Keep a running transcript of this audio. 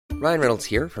Ryan Reynolds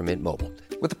here from Mint Mobile.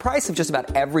 With the price of just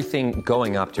about everything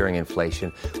going up during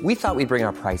inflation, we thought we'd bring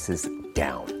our prices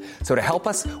down. So to help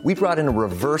us, we brought in a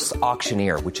reverse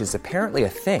auctioneer, which is apparently a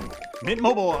thing. Mint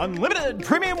Mobile Unlimited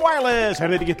Premium Wireless. How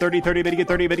to get 30, 30, bit to get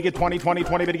 30, bit to get 20, 20,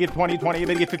 20, bit to get 20, 20,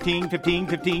 bit to get 15, 15,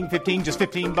 15, 15, just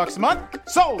 $15 a month?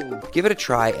 Sold! Give it a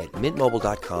try at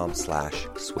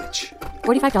mintmobile.com/switch.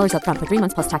 $45 up front for 3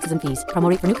 months plus taxes and fees. Promo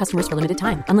rate for new customers for limited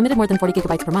time. Unlimited more than 40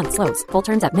 gigabytes per month. Slows full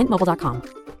terms at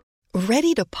mintmobile.com.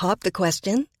 Ready to pop the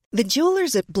question? The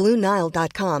jewelers at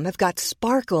BlueNile.com have got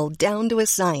sparkle down to a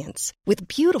science with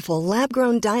beautiful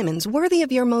lab-grown diamonds worthy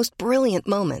of your most brilliant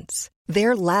moments.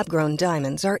 Their lab-grown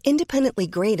diamonds are independently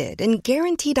graded and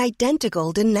guaranteed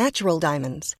identical to natural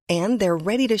diamonds, and they're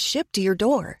ready to ship to your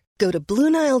door. Go to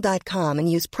BlueNile.com and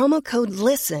use promo code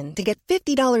LISTEN to get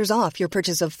 $50 off your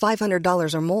purchase of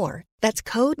 $500 or more. That's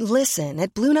code LISTEN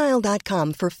at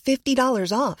BlueNile.com for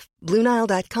 $50 off.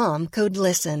 BlueNile.com, code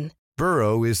LISTEN.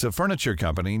 Burrow is a furniture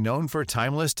company known for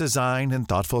timeless design and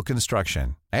thoughtful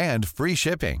construction, and free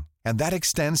shipping, and that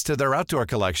extends to their outdoor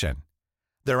collection.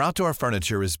 Their outdoor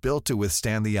furniture is built to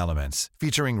withstand the elements,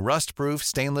 featuring rust-proof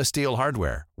stainless steel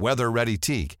hardware, weather-ready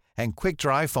teak, and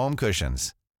quick-dry foam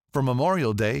cushions. For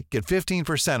Memorial Day, get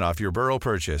 15% off your Burrow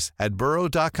purchase at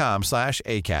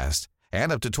burrow.com/ACAST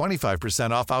and up to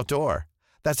 25% off outdoor.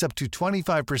 That's up to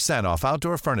 25% off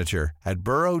outdoor furniture at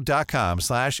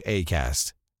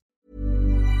burrow.com/ACAST.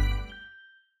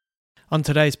 On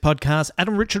today's podcast,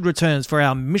 Adam Richard returns for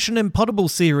our Mission Impossible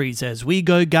series as we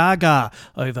go gaga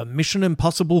over Mission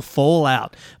Impossible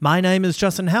Fallout. My name is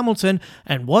Justin Hamilton,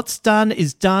 and what's done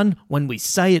is done when we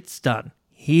say it's done,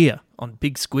 here on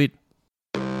Big Squid.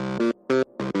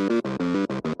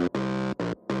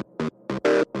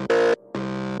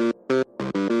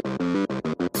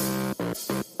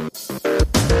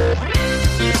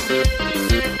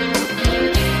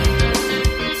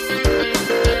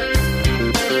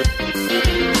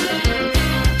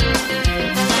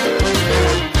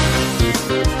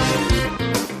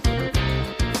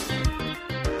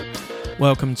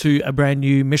 Welcome to a brand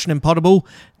new Mission Impossible.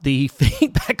 The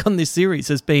feedback on this series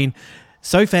has been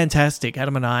so fantastic.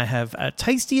 Adam and I have a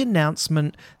tasty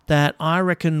announcement that I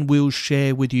reckon we'll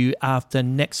share with you after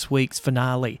next week's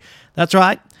finale. That's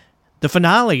right, the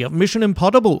finale of Mission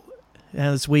Impossible,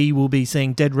 as we will be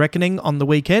seeing Dead Reckoning on the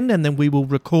weekend, and then we will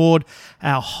record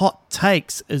our hot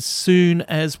takes as soon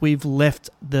as we've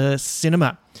left the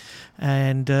cinema.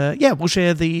 And we'll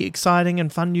share the exciting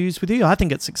and fun news with you. I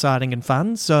think it's exciting and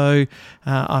fun, so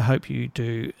I hope you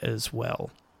do as well.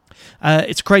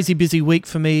 It's a crazy busy week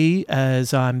for me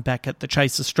as I'm back at the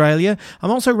Chase Australia.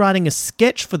 I'm also writing a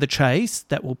sketch for the Chase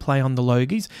that will play on the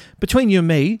Logies. Between you and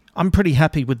me, I'm pretty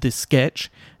happy with this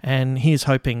sketch, and here's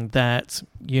hoping that,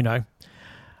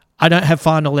 I don't have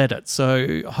final edits,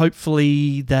 so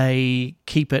hopefully they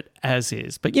keep it as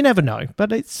is. But you never know.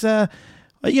 But it's,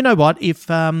 you know what, if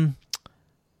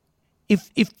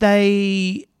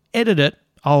they edit it,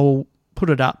 I'll put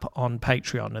it up on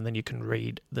Patreon, and then you can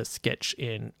read the sketch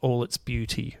in all its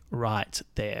beauty right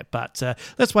there. But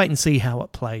let's wait and see how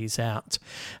it plays out.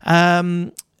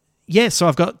 So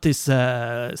I've got this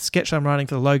sketch I'm writing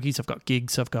for the Logies. I've got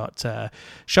gigs. I've got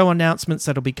show announcements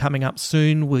that'll be coming up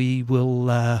soon. We will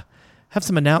have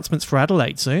some announcements for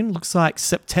Adelaide soon. Looks like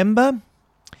September,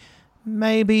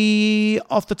 maybe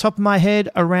off the top of my head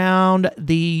around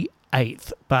the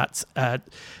 8th, but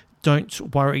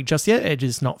don't worry just yet. It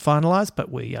is not finalised,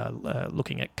 but we are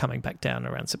looking at coming back down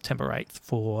around September 8th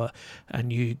for a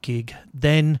new gig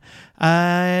then.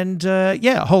 And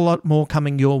a whole lot more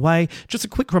coming your way. Just a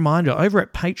quick reminder, over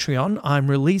at Patreon, I'm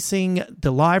releasing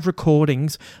the live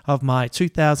recordings of my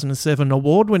 2007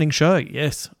 award-winning show.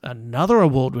 Yes, another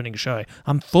award-winning show.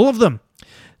 I'm full of them.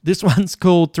 This one's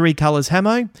called Three Colours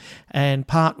Hamo, and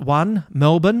part 1,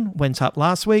 Melbourne, went up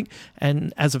last week,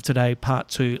 and as of today, part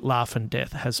 2, Laugh and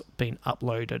Death, has been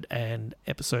uploaded, and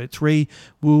episode 3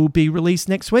 will be released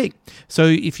next week. So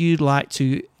if you'd like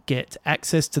to get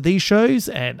access to these shows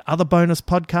and other bonus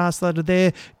podcasts that are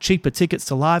there, cheaper tickets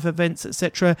to live events,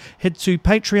 etc., head to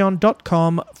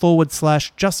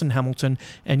patreon.com/Justin Hamilton,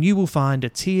 and you will find a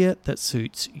tier that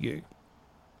suits you.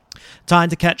 Time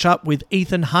to catch up with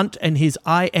Ethan Hunt and his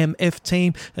IMF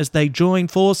team as they join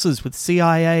forces with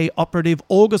CIA operative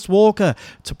August Walker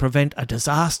to prevent a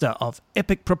disaster of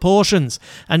epic proportions.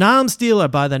 An arms dealer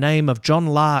by the name of John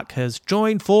Lark has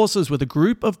joined forces with a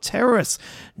group of terrorists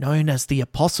known as the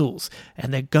Apostles,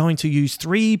 and they're going to use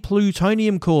 3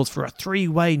 plutonium cores for a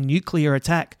 3-way nuclear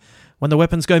attack. When the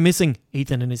weapons go missing,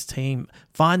 Ethan and his team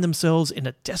find themselves in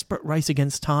a desperate race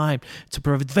against time to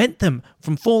prevent them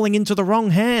from falling into the wrong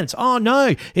hands. Oh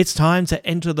no, it's time to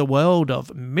enter the world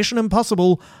of Mission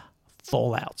Impossible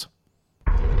Fallout.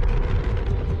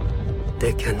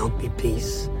 There cannot be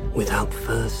peace without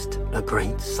first a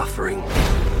great suffering.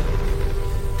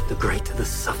 The greater the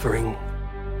suffering,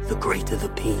 the greater the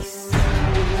peace.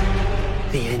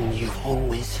 The end you've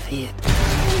always feared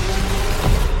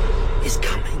is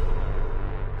coming.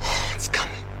 It's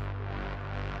coming.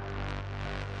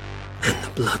 And the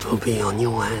blood will be on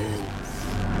your hands.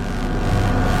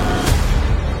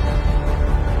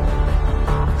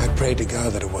 I prayed to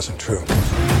God that it wasn't true.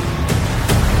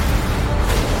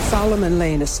 Solomon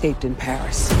Lane escaped in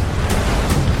Paris.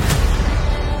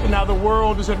 And now the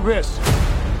world is at risk.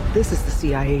 This is the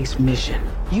CIA's mission.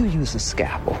 You use a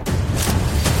scalpel.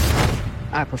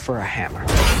 I prefer a hammer.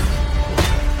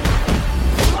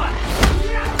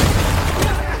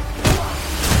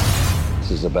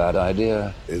 This is a bad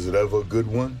idea. Is it ever a good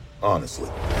one? Honestly.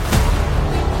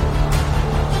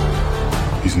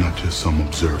 He's not just some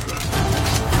observer.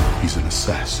 He's an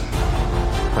assassin.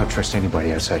 I don't trust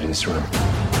anybody outside of this room.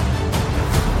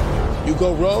 You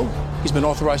go rogue, he's been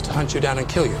authorized to hunt you down and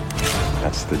kill you.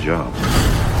 That's the job.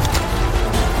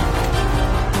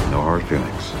 No hard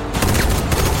feelings.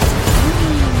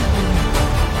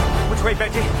 Which way,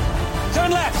 Betty?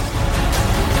 Turn left!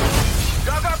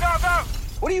 Go, go, go, go!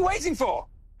 What are you waiting for?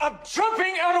 I'm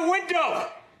jumping out a window!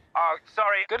 Oh,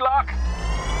 sorry. Good luck.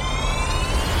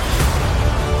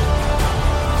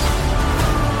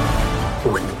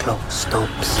 When the clock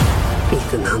stops,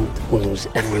 Ethan Hunt will lose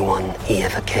everyone he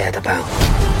ever cared about.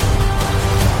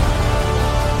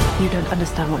 You don't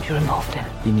understand what you're involved in.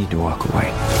 You need to walk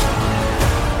away.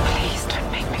 Please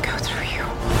don't make me go through you.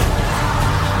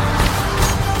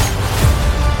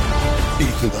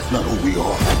 Ethan, that's not who we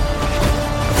are.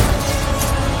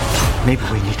 Maybe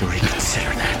we need to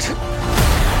reconsider that.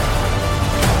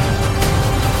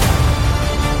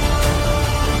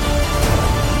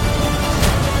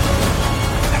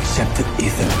 Accept it,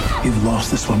 Ethan. You've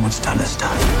lost this one. What's done is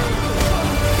done.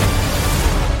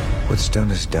 What's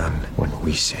done is done when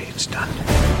we say it's done.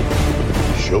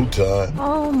 Showtime.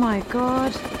 Oh my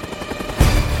God.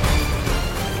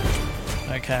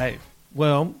 Okay.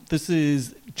 Well, this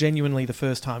is genuinely the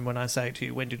first time when I say to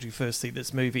you, when did you first see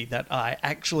this movie, that I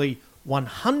actually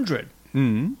 100%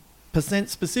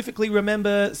 specifically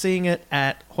remember seeing it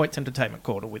at Hoyt's Entertainment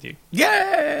Quarter with you.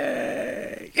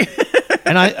 Yay!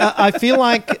 And I feel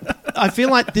like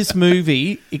this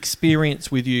movie experience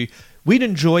with you, we'd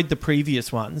enjoyed the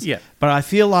previous ones, yeah, but I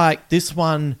feel like this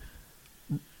one,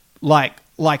 like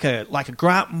a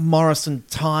Grant Morrison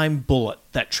time bullet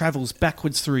that travels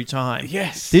backwards through time.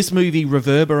 Yes, this movie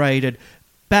reverberated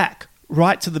back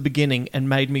right to the beginning and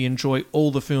made me enjoy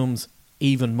all the films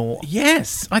even more.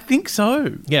 Yes, I think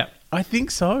so. Yeah, I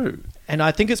think so. And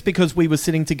I think it's because we were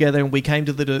sitting together and we came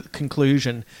to the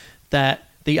conclusion that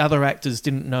the other actors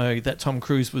didn't know that Tom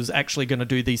Cruise was actually going to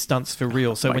do these stunts for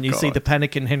real. So when you see the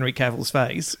panic in Henry Cavill's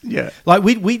face, yeah, like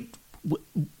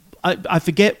I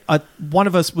forget, one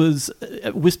of us was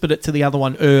whispered it to the other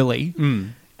one early,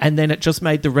 and then it just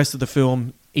made the rest of the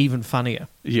film even funnier.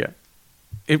 Yeah,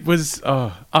 it was.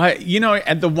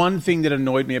 And the one thing that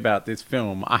annoyed me about this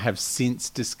film, I have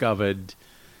since discovered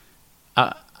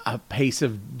a piece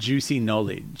of juicy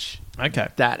knowledge. Okay,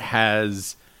 that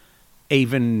has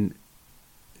even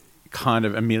kind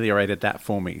of ameliorated that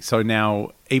for me. So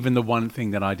now, even the one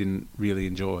thing that I didn't really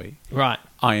enjoy, right,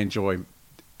 I enjoy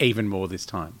even more this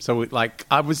time. So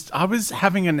I was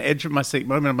having an edge of my seat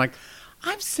moment. I'm like,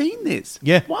 I've seen this.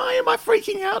 Yeah. Why am I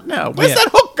freaking out now? Where's that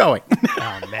hook going?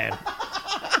 Oh man.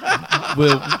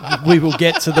 We will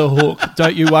get to the hook.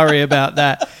 Don't you worry about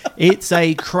that. It's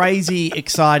a crazy,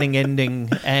 exciting ending,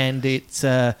 and it's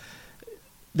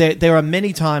there are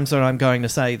many times that I'm going to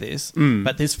say this,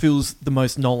 but this feels the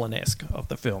most Nolan-esque of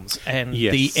the films, and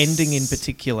the ending in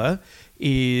particular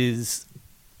is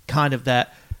kind of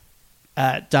that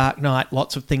Dark Knight,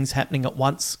 lots of things happening at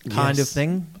once kind of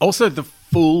thing. Also, the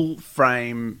full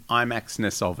frame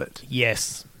IMAX-ness of it.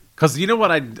 Yes. Because you know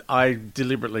what, I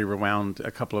deliberately rewound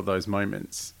a couple of those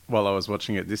moments while I was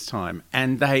watching it this time,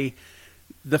 and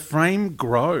the frame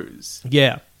grows.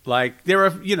 Yeah. Like, there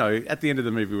are, at the end of the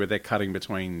movie where they're cutting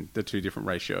between the two different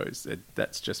ratios,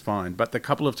 that's just fine. But the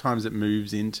couple of times it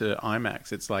moves into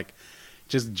IMAX, it's like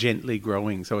just gently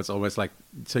growing. So it's almost like,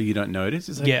 so you don't notice.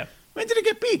 It's like, when did it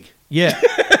get big? Yeah.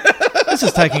 This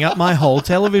is taking up my whole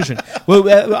television.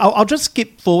 Well, I'll just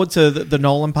skip forward to the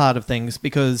Nolan part of things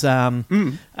because it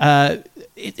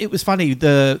was funny.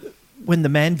 When the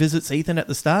man visits Ethan at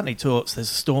the start and he talks,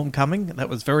 there's a storm coming. That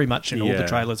was very much in all the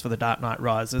trailers for The Dark Knight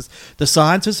Rises. The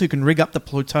scientist who can rig up the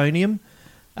plutonium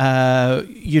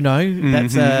That's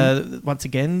once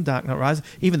again Dark Knight Rises.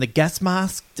 Even the gas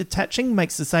mask detaching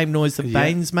makes the same noise that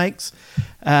Bane's makes.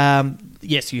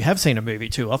 Yes, you have seen a movie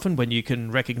too often when you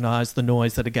can recognise the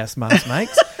noise that a gas mask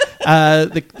makes.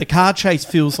 The car chase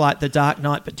feels like the Dark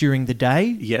Knight, but during the day.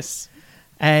 Yes.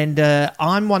 And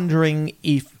I'm wondering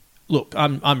if... Look,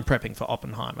 I'm prepping for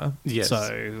Oppenheimer. Yes.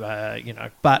 So,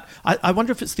 but I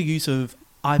wonder if it's the use of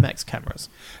IMAX cameras.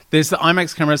 There's the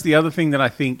IMAX cameras. The other thing that I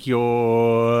think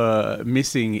you're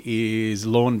missing is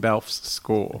Lorne Balfe's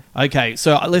score. Okay,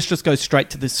 so let's just go straight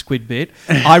to this squid bit.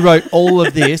 I wrote all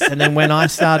of this, and then when I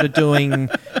started doing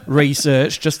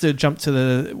research, just to jump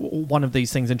to one of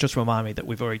these things and just remind me that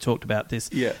we've already talked about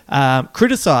this,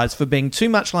 criticised for being too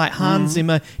much like Hans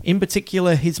Zimmer, in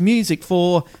particular his music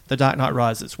for The Dark Knight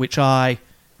Rises, which I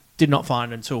did not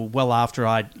find until well after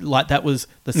that was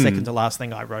the second to last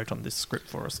thing I wrote on this script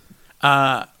for us.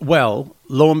 Well,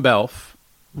 Lorne Balfe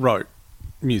wrote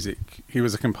music. He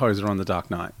was a composer on The Dark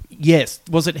Knight. Yes.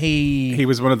 Wasn't he... He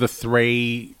was one of the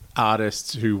 3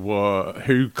 artists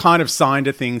who kind of signed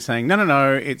a thing saying,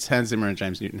 no, it's Hans Zimmer and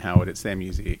James Newton Howard. It's their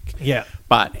music. Yeah.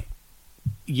 But,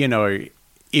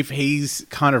 if he's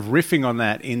kind of riffing on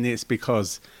that in this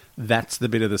because that's the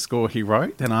bit of the score he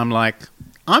wrote, then I'm like,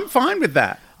 I'm fine with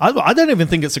that. I don't even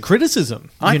think it's a criticism.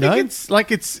 I think it's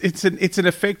like it's an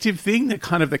effective thing, that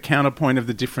kind of the counterpoint of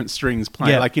the different strings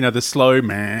playing, like the slow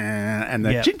man and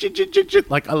the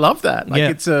like I love that.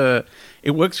 Like it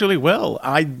works really well.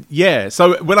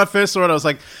 So when I first saw it, I was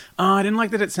like, I didn't like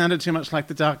that it sounded too much like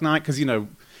The Dark Knight because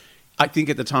I think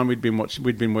at the time we'd been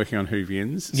working on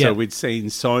Whovians, so we'd seen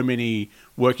so many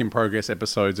work in progress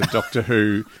episodes of Doctor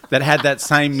Who that had that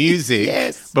same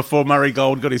music before Murray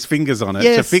Gold got his fingers on it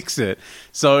to fix it.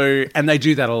 So, and they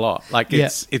do that a lot. Like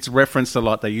it's referenced a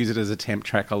lot. They use it as a temp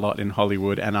track a lot in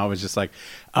Hollywood. And I was just like,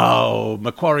 oh,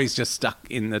 Macquarie's just stuck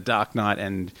in The Dark Knight,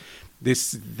 and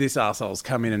this arsehole's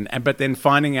come in but then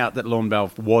finding out that Lorne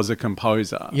Balfe was a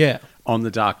composer on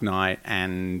The Dark Knight,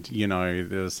 and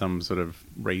there was some sort of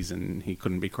reason he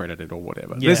couldn't be credited or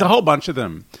whatever. There's a whole bunch of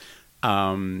them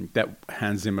that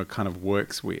Hans Zimmer kind of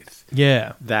works with.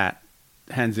 Yeah. That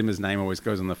Hans Zimmer's name always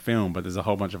goes on the film, but there's a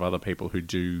whole bunch of other people who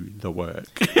do the work.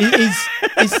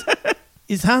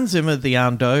 Is Hans Zimmer the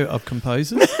Arnaud of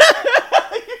composers?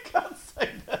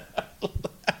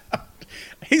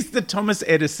 He's the Thomas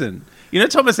Edison.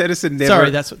 Thomas Edison never... Sorry,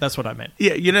 that's what I meant.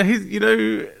 Yeah,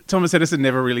 Thomas Edison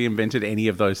never really invented any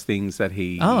of those things that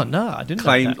he... Oh, no, I didn't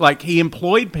claimed. know that. Like, he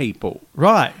employed people.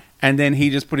 Right. And then he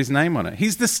just put his name on it.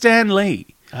 He's the Stan Lee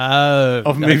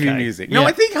of movie music. No,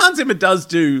 I think Hans Zimmer does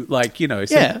do,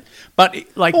 but,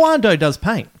 Arnaud does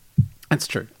paint. That's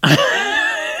true.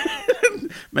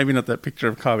 Maybe not that picture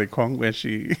of Kylie Kwong where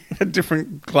she had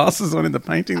different glasses on in the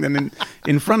painting than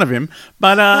in front of him.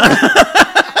 But...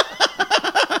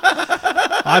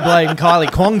 I blame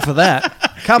Kylie Kwong for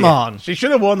that. Come on. She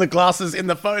should have worn the glasses in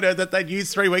the photo that they'd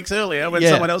used 3 weeks earlier when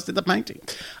someone else did the painting.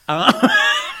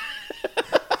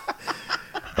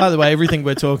 By the way, everything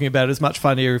we're talking about is much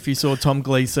funnier if you saw Tom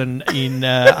Gleeson in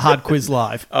Hard Quiz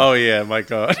Live. Oh, yeah, my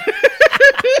God.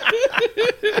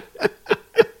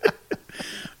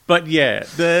 But yeah,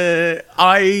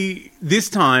 this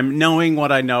time, knowing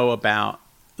what I know about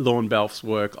Lorne Balfe's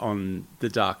work on The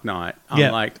Dark Knight,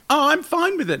 I'm like, I'm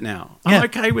fine with it now. I'm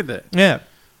okay with it. Yeah.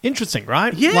 Interesting,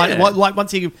 right? Yeah. Like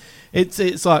once you...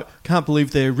 It's like, can't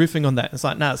believe they're riffing on that. It's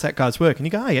like, no, it's that guy's work. And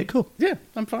you go, oh, yeah, cool. Yeah,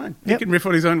 I'm fine. He can riff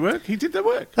on his own work. He did the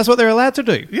work. That's what they're allowed to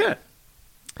do. Yeah.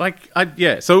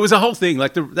 So it was a whole thing.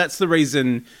 That's the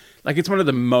reason... it's one of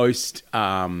the most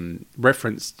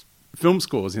referenced film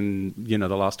scores in, the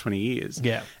last 20 years.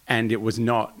 Yeah. And it was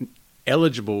not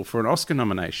eligible for an Oscar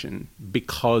nomination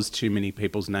because too many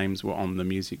people's names were on the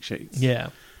music sheets. Yeah.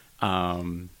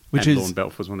 Which is Lorne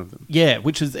Balfe was one of them. Yeah,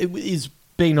 which is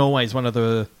been always one of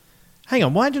the... Hang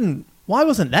on, why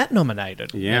wasn't that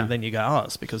nominated? Yeah. And then you go, oh,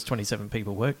 it's because 27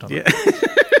 people worked on it.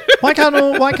 Why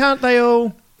can't they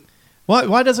all...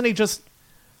 Why doesn't he just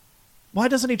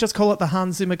call it the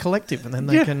Hans Zimmer Collective, and then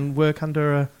they can work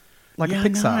under a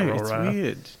Pixar? No, it's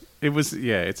weird. It was,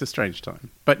 it's a strange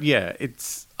time. But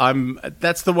that's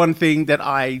the one thing that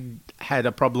I had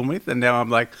a problem with, and now I'm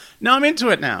like, no, I'm into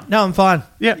it now. No, I'm fine.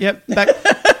 Yep.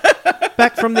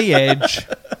 Back from the edge.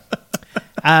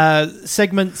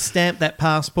 Segment Stamp That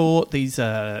Passport. These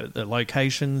are the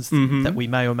locations that we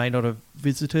may or may not have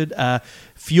visited.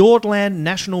 Fiordland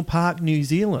National Park, New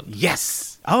Zealand.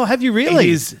 Yes. Oh, have you really?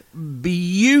 It is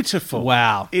beautiful.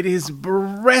 Wow. It is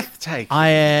breathtaking. I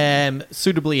am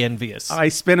suitably envious. I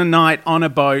spent a night on a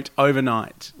boat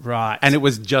overnight. Right. And it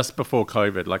was just before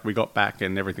COVID. We got back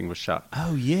and everything was shut.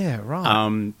 Oh, yeah,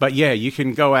 right. But yeah, you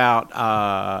can go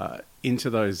out into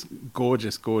those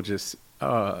gorgeous,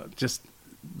 just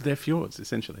they're fjords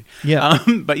essentially. Yeah.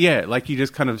 But yeah, like you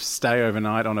just kind of stay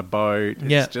overnight on a boat.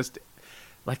 It's just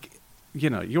like, you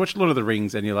know, you watch Lord of the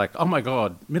Rings and you're like, oh my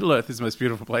God, Middle Earth is the most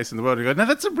beautiful place in the world. You go, no,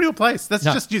 that's a real place. That's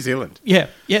just New Zealand. Yeah.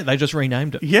 Yeah. They just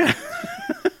renamed it. Yeah.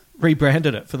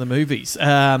 Rebranded it for the movies.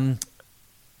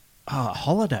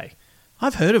 Holiday.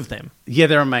 I've heard of them. Yeah,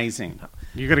 they're amazing.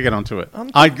 You got to get onto it.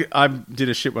 I did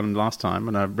a shit one last time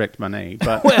and I wrecked my knee.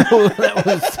 But well, that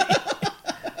was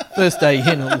first day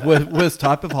in, worst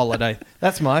type of holiday.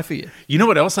 That's my fear. You know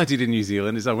what else I did in New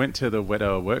Zealand is I went to the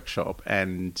Weta workshop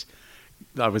and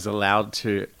I was allowed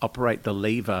to operate the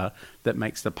lever that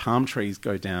makes the palm trees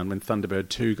go down when Thunderbird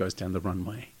 2 goes down the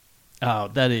runway. Oh,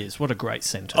 that is. What a great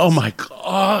sentence. Oh, my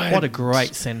God. What a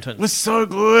great sentence. It was so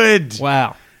good.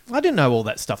 Wow. I didn't know all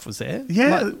that stuff was there.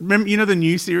 Yeah. Remember, you know the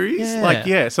new series?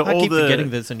 Yeah. So I keep forgetting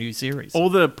there's a new series. All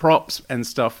the props and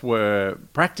stuff were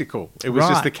practical. It was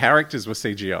just the characters were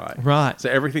CGI. Right. So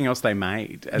everything else they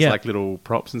made as like little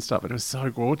props and stuff. And it was so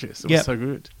gorgeous. It was so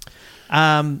good.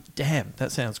 Damn,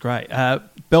 that sounds great.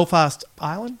 Belfast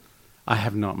Island? I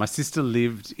have not. My sister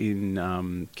lived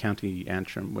in County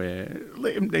Antrim where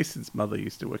Liam Neeson's mother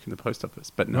used to work in the post office.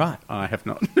 But no, I have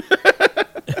not.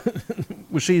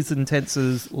 Was she as intense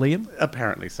as Liam?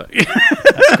 Apparently so.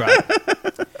 That's great.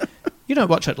 You don't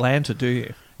watch Atlanta, do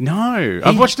you? No.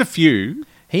 I've watched a few.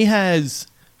 He has,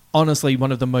 honestly,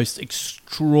 one of the most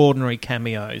extraordinary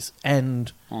cameos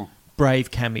and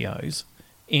brave cameos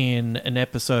in an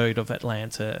episode of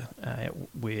Atlanta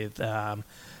with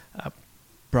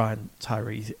Brian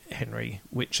Tyree Henry,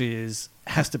 which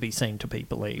has to be seen to be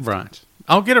believed. Right.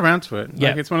 I'll get around to it. Yeah.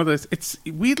 Like, it's one of those... It's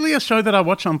weirdly a show that I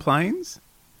watch on planes.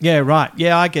 Yeah, right.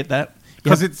 Yeah, I get that.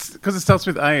 Because it starts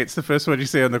with A. It's the first word you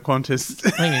see on the Qantas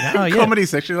comedy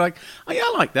section. You're like, oh, yeah,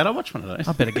 I like that. I'll watch one of those.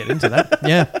 I better get into that.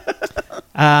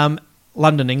 Yeah.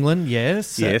 London, England,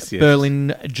 yes. Yes.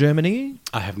 Berlin, Germany.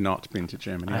 I have not been to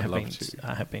Germany. I'd love to.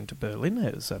 I have been to Berlin.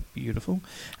 It was beautiful.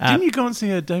 Didn't you go and see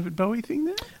a David Bowie thing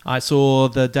there? I saw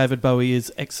the David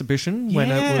Bowie's exhibition when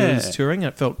it was touring.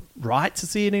 It felt right to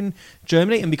see it in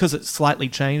Germany, and because it slightly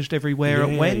changed everywhere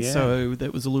it went, so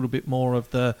there was a little bit more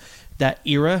of that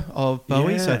era of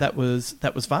Bowie. So that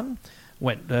was fun.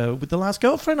 Went with the last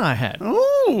girlfriend I had.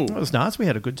 Oh, that was nice. We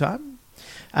had a good time.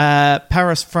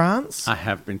 Paris, France. I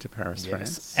have been to Paris,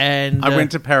 France. And I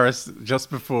went to Paris just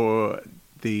before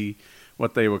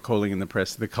what they were calling in the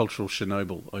press the Cultural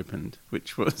Chernobyl opened,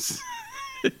 which was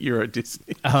Euro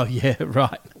Disney. Oh, yeah,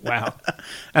 right. Wow.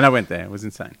 And I went there. It was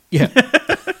insane. Yeah.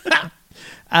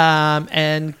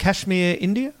 And Kashmir,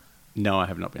 India? No, I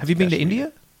have not been. Have you been to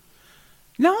India?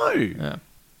 No.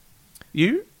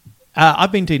 You?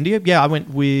 I've been to India. Yeah, I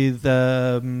went with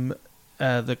the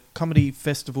comedy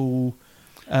festival.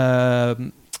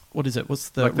 What is it? What's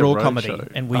the like the Raw road Comedy? show.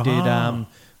 And we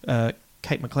did.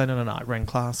 Kate McLennan and I ran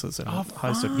classes and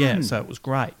hosted. Yeah, so it was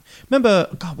great. Remember,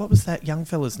 God, what was that young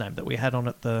fella's name that we had on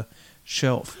at the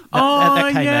shelf?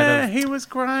 That came out of, he was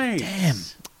great.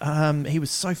 Damn, he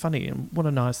was so funny and what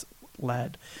a nice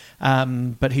lad.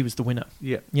 But he was the winner.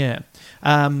 Yeah.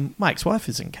 My ex-wife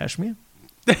is in Kashmir.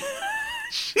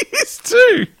 She is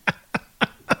too.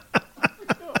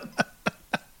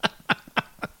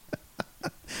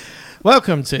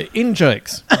 Welcome to In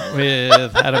Jokes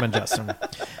with Adam and Justin.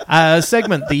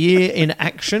 Segment, The Year in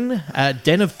Action,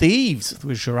 Den of Thieves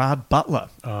with Gerard Butler.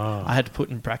 Oh. I had to put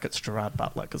in brackets Gerard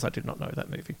Butler because I did not know that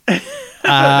movie.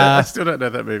 I still don't know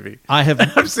that movie. I have.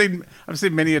 I've seen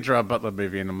many a Gerard Butler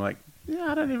movie and I'm like,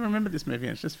 yeah, I don't even remember this movie.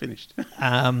 It's just finished.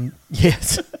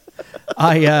 Yes.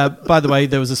 By the way,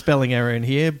 there was a spelling error in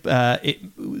here. It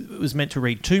was meant to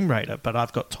read Tomb Raider, but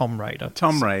I've got Tom Raider.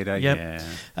 Tom Raider, yep. Yeah.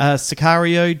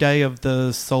 Sicario, Day of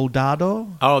the Soldado.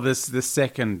 Oh, the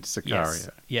second Sicario. Yes.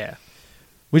 Yeah.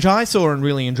 Which I saw and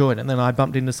really enjoyed. And then I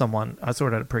bumped into someone. I saw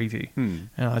it at a preview. And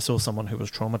I saw someone who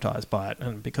was traumatized by it.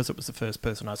 And because it was the first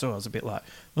person I saw, I was a bit like,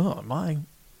 oh, am I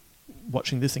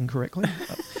watching this incorrectly?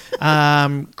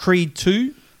 Creed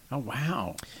 2. Oh,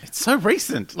 wow. It's so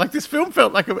recent. Like, this film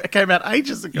felt like it came out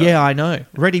ages ago. Yeah, I know.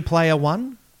 Ready Player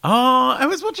One. Oh, I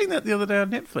was watching that the other day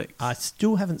on Netflix. I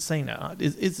still haven't seen it.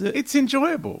 Is it? It's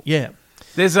enjoyable. Yeah.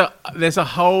 There's a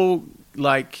whole,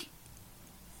 like,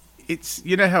 it's,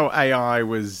 you know how AI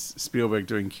was Spielberg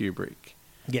doing Kubrick?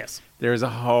 Yes. There is a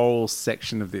whole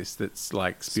section of this that's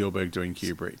like Spielberg doing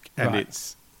Kubrick. And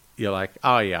you're like,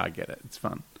 oh, yeah, I get it. It's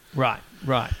fun. Right.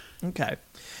 Okay.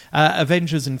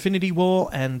 Avengers Infinity War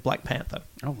and Black Panther.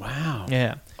 Oh, wow.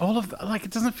 Yeah. All of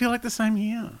it doesn't feel like the same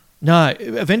year. No,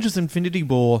 Avengers Infinity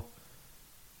War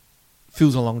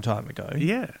feels a long time ago.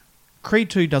 Yeah. Creed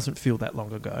 2 doesn't feel that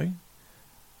long ago.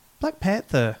 Black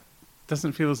Panther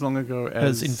doesn't feel as long ago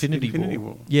as Infinity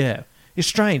War. Yeah. It's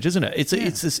strange, isn't it?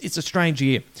 It's a strange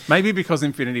year. Maybe because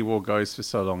Infinity War goes for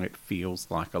so long, it feels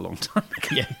like a long time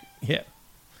ago. Yeah.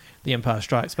 The Empire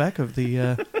Strikes Back of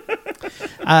the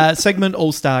segment.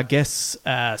 All-star guests,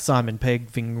 Simon Pegg,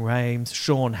 Ving Rhames,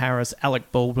 Sean Harris,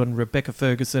 Alec Baldwin, Rebecca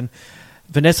Ferguson,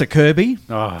 Vanessa Kirby.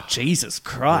 Oh, Jesus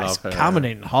Christ, love her. coming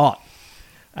in hot.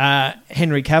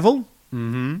 Henry Cavill,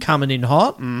 coming in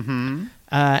hot.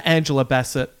 Angela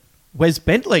Bassett, Wes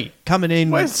Bentley coming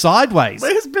in sideways.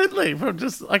 Where's Bentley? From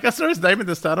just like I saw his name at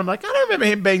the start, I'm like, I don't remember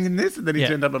him being in this, and then he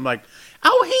turned up. I'm like,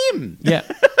 oh, him. Yeah.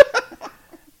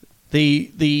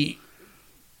 The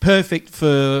perfect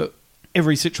for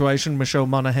every situation, Michelle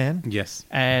Monaghan. Yes.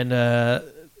 And the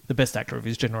best actor of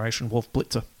his generation, Wolf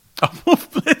Blitzer. Oh, Wolf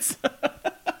Blitzer.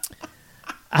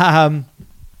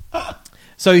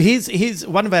 So here's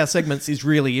one of our segments is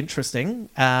really interesting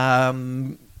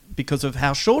because of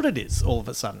how short it is all of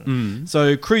a sudden.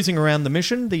 So Cruising Around the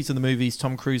Mission, these are the movies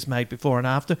Tom Cruise made before and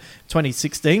after.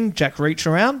 2016, Jack Reach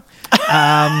Around.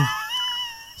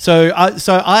 So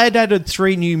I had added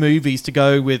 3 new movies to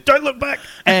go with Don't Look Back,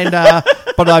 and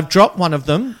but I've dropped one of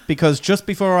them because just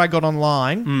before I got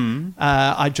online,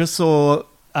 I just saw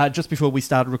just before we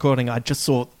started recording, I just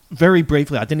saw very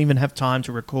briefly. I didn't even have time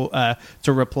to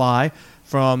reply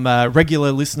from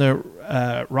regular listener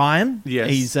Ryan. Yes,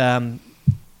 he's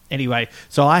anyway.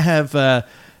 So I have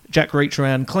Jack Reach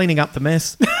Around, Cleaning Up the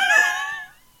Mess.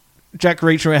 Jack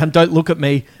Reach Around, Don't Look at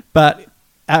Me, but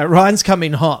Ryan's come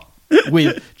in hot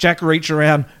with Jack Reach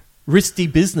Around, Risky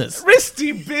Business.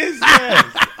 Risky Business!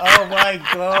 Oh, my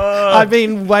God. I've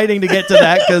been waiting to get to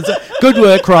that because good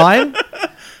work, Ryan.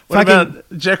 What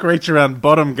about Jack Reach Around,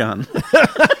 Bottom Gun?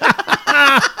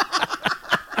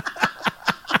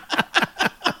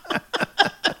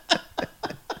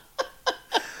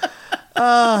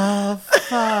 Oh,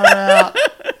 far out.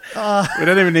 We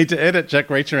don't even need to edit Jack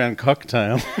Reach Around,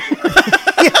 Cocktail.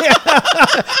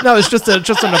 No, it's just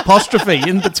an apostrophe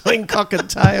in between cock and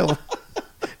tail.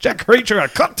 Jack Reacher, a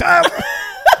cocktail.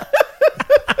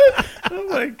 Oh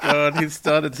my God, he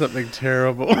started something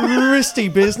terrible. Risky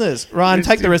Business. Ryan,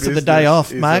 take the rest of the day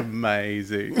off, mate.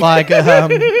 Amazing. Like,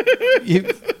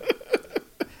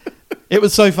 it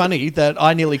was so funny that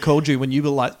I nearly called you when you were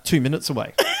like 2 minutes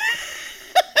away.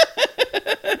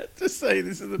 To say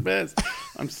this is the best.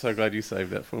 I'm so glad you saved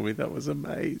that for me. That was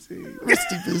amazing.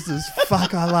 Risky Business.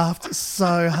 Fuck, I laughed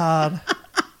so hard.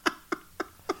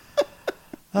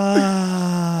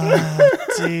 Oh,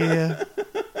 dear.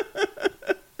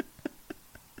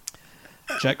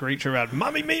 Jack Reach Around,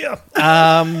 Mamma Mia.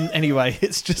 Anyway,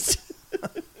 it's just...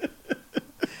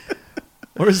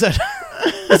 Or is that...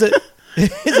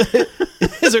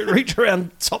 Is it Reach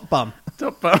Around Top Bum?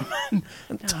 Top Bum.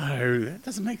 No, that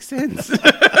doesn't make sense.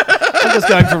 I'm just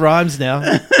going for rhymes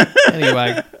now.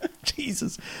 Anyway,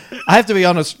 Jesus. I have to be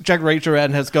honest, Jack Reach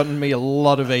Around has gotten me a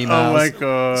lot of emails. Oh my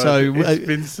God. So it's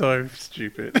been so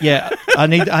stupid. Yeah, I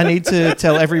need to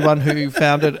tell everyone who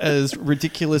found it as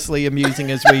ridiculously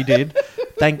amusing as we did,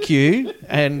 thank you,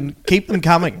 and keep them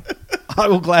coming. I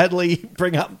will gladly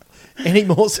bring up any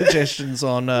more suggestions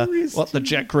on what the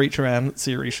Jack Reach Around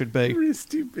series should be.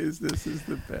 Risky Business is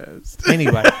the best.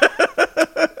 Anyway,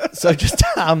 so just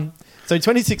so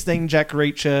 2016 Jack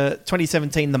Reacher,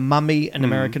 2017 The Mummy, An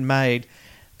American Made,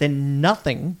 then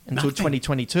nothing until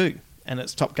 2022, and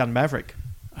it's Top Gun Maverick.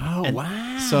 Oh, and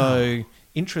wow. So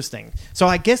interesting. So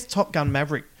I guess Top Gun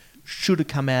Maverick should have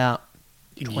come out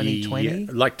 2020,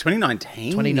 yeah, like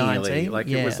 2019. 2019, nearly. Like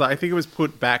yeah. it was like, I think it was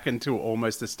put back until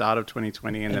almost the start of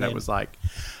 2020, and then it was like,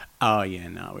 oh yeah,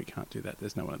 no, we can't do that.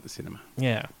 There's no one at the cinema.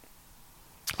 Yeah.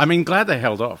 I mean, glad they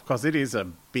held off because it is a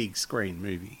big screen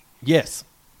movie. Yes.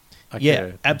 Like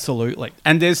yeah, absolutely.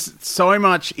 And there's so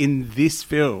much in this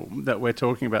film that we're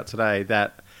talking about today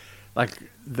that, like,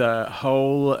 the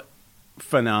whole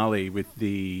finale with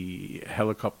the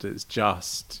helicopters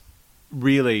just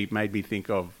really made me think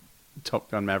of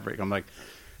Top Gun Maverick. I'm like,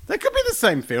 that could be the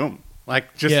same film.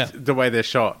 Like, just the way they're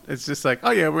shot. It's just like,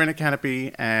 oh yeah, we're in a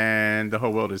canopy and the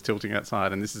whole world is tilting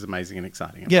outside and this is amazing and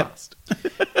exciting and fast.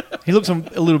 He looks a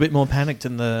little bit more panicked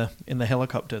in the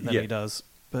helicopter than he does.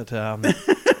 But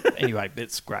anyway,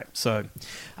 it's great. So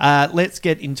let's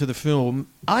get into the film.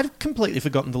 I'd completely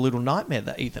forgotten the little nightmare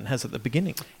that Ethan has at the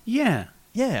beginning. Yeah.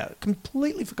 Yeah,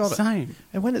 completely forgot it. Same.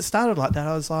 And when it started like that,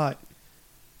 I was like,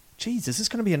 geez, is this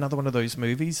going to be another one of those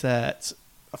movies that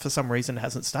for some reason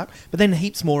hasn't stuck? But then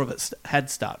heaps more of it had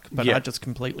stuck, but I just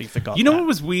completely forgot. You know what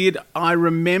was weird? I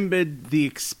remembered the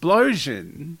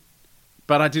explosion,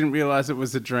 but I didn't realize it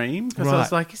was a dream because I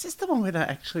was like, is this the one where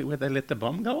they let the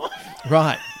bomb go off?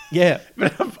 Right. Yeah.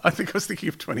 But I think I was thinking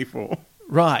of 24.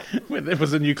 Right. Where there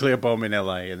was a nuclear bomb in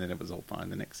LA, and then it was all fine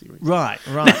the next series. Right.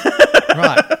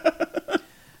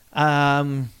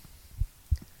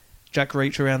 Jack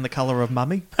Reacher around the colour of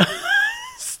Mummy.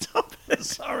 Stop it.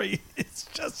 Sorry, it's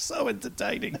just so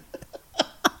entertaining.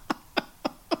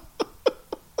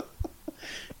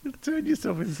 Turn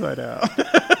yourself inside out.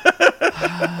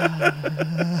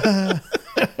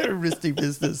 Risky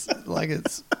business. Like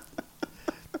it's...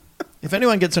 If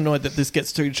anyone gets annoyed that this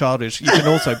gets too childish, you can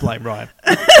also blame Ryan.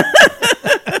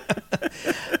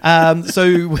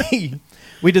 So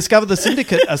we discover the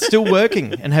Syndicate are still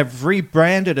working and have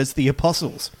rebranded as the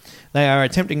Apostles. They are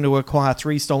attempting to acquire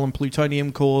 3 stolen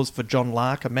plutonium cores for John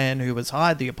Lark, a man who has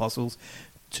hired the Apostles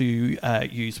to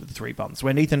use with the 3 bombs.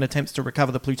 When Ethan attempts to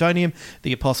recover the plutonium,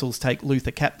 the Apostles take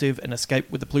Luther captive and escape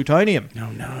with the plutonium.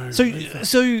 Oh, no. So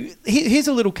here's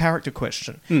a little character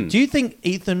question. Do you think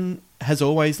Ethan has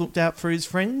always looked out for his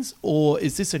friends, or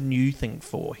is this a new thing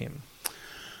for him?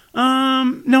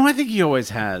 No, I think he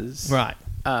always has. Right.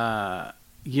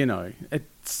 You know,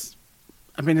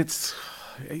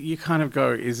 you kind of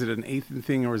go, is it an Ethan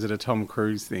thing or is it a Tom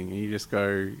Cruise thing? And you just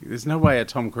go, there's no way a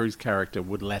Tom Cruise character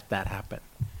would let that happen.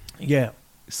 Yeah.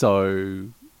 So,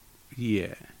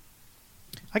 yeah.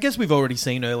 I guess we've already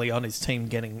seen early on his team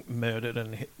getting murdered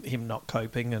and him not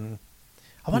coping, and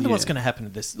I wonder what's going to happen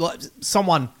to this. Like,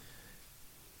 someone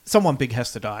big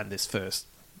has to die in this first.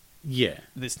 Yeah.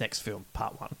 This next film,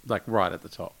 part 1. Like right at the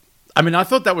top. I mean, I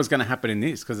thought that was going to happen in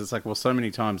this because it's like, well, so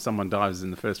many times someone dies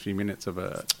in the first few minutes of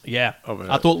a... Yeah.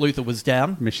 I thought Luther was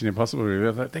down. Mission Impossible.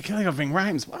 They're killing off Ving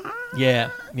Rhames. What?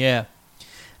 Yeah.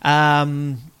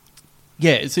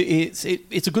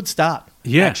 It's a good start.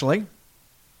 Yeah. Actually.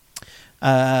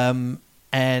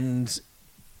 And,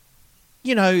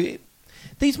 you know,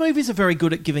 these movies are very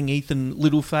good at giving Ethan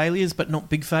little failures, but not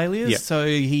big failures. Yeah. So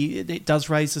it does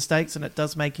raise the stakes and it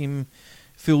does make him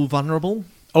feel vulnerable.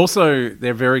 Also,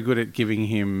 they're very good at giving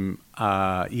him,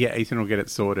 Ethan will get it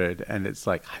sorted, and it's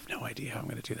like, I have no idea how I'm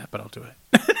going to do that, but I'll do it.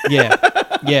 Yeah.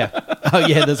 Oh,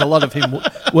 yeah, there's a lot of him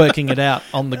working it out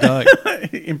on the go.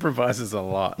 He improvises a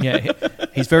lot. Yeah,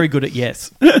 he's very good at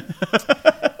yes.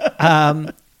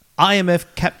 IMF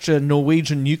capture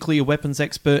Norwegian nuclear weapons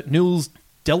expert Niels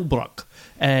Delbruck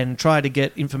and try to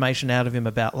get information out of him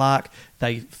about Lark.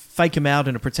 They fake him out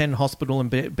in a pretend hospital and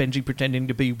Benji pretending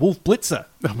to be Wolf Blitzer.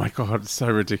 Oh my God, it's so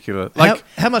ridiculous.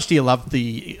 How much do you love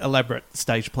the elaborate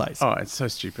stage plays? Oh, it's so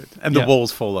stupid. And the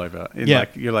walls fall over. Yeah.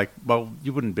 You're like, well,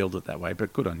 you wouldn't build it that way,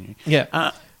 but good on you.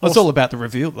 Yeah. It's all about the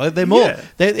reveal. They're more... Yeah.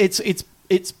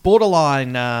 It's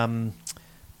borderline...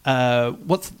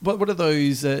 what are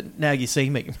those Now You See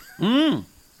Me?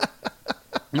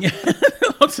 Yeah.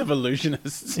 Lots of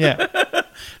illusionists. Yeah.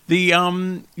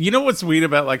 You know what's weird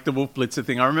about like the Wolf Blitzer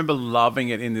thing? I remember loving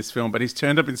it in this film, but he's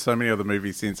turned up in so many other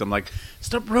movies since. I'm like,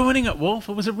 stop ruining it, Wolf.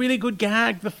 It was a really good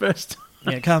gag the first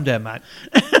time. Yeah, calm down, mate.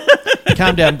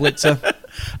 Calm down, Blitzer.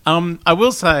 I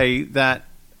will say that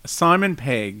Simon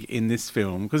Pegg in this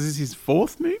film, because this is his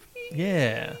 4th movie?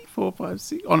 Yeah. 4, 5,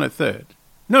 6? Oh, no, 3rd.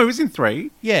 No, he was in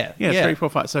 3. Yeah. 3, 4,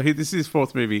 5. So this is his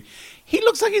 4th movie. He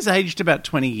looks like he's aged about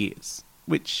 20 years,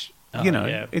 which...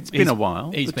 it's been a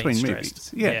while between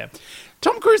movies. Yeah.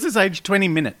 Tom Cruise has aged 20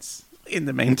 minutes in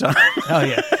the meantime. Oh,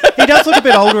 yeah. He does look a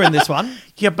bit older in this one.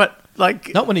 Yeah, but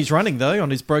like... Not when he's running, though, on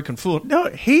his broken foot. No,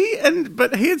 he and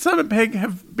Simon Pegg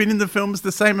have been in the films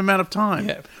the same amount of time.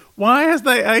 Yeah. Why has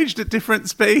they aged at different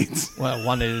speeds? Well,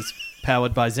 one is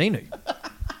powered by Xenu.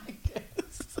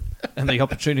 And the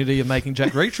opportunity of making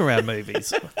Jack Reacher around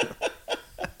movies.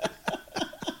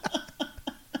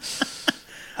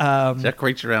 Jack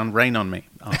Reacher around Rain on Me.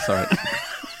 Oh, sorry.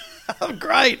 Oh,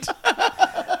 great.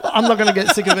 I'm not going to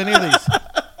get sick of any of these.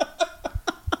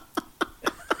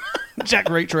 Jack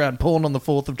Reacher around porn on the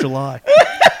 4th of July.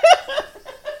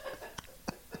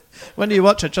 When do you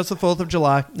watch it? Just the 4th of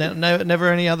July. No,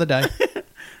 never any other day.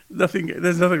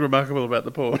 There's nothing remarkable about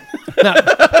the porn. No.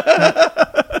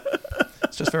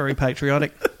 It's just very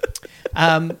patriotic.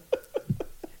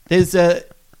 There's a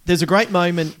great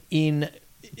moment in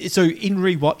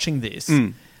rewatching this,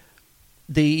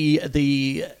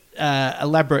 the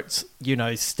elaborate,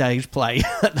 stage play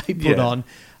that they put on,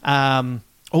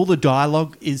 all the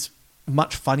dialogue is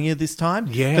much funnier this time.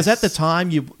 Yes. Because at the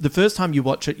time, the first time you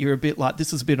watch it, you're a bit like,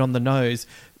 this is a bit on the nose.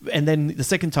 And then the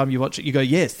second time you watch it, you go,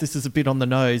 yes, this is a bit on the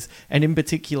nose. And in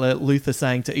particular, Luther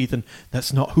saying to Ethan,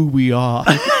 that's not who we are.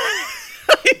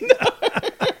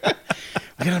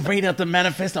 We're going to read out the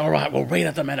manifesto. All right, we'll read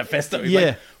out the manifesto. Yeah.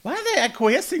 Like, why are they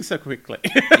acquiescing so quickly?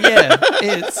 Yeah,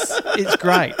 it's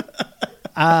great.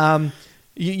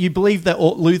 You believe that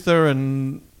Luther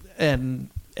and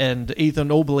and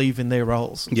Ethan all believe in their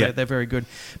roles. Yeah. They're very good.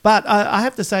 But I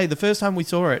have to say, the first time we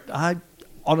saw it, I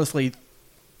honestly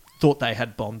thought they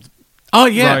had bombed. Oh,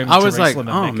 yeah. Rome, I was like, Jerusalem,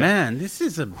 and oh, Mecca. man, this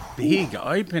is a big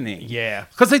opening. Yeah.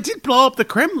 Because they did blow up the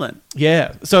Kremlin.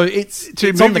 Yeah. So it's Two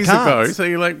on the movies ago. cards. So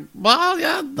you're like, well,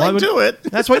 yeah, Why they would- do it.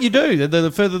 That's what you do.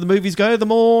 The further the movies go, the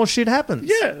more shit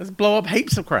happens. Yeah, let's blow up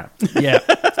heaps of crap. Yeah.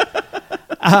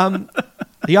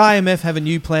 The IMF have a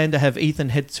new plan to have Ethan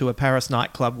head to a Paris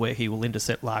nightclub where he will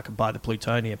intercept Lark and buy the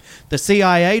plutonium. The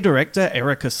CIA director,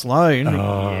 Erica Sloan,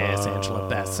 yes, Angela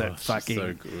Bassett, fucking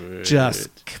so good. just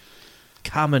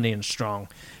coming in strong,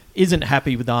 isn't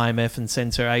happy with the IMF and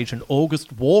sends her agent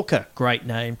August Walker, great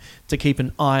name, to keep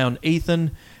an eye on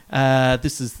Ethan.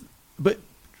 But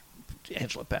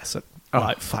Angela Bassett.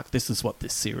 Like, fuck, this is what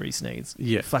this series needs.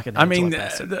 Yeah. Fucking I Angela mean,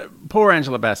 Bassett. poor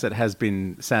Angela Bassett has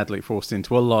been sadly forced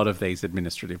into a lot of these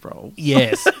administrative roles.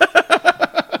 Yes.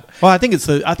 Well, I think it's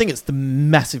the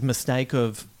massive mistake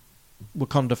of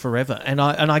Wakanda Forever, and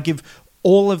I give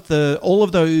all of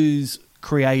those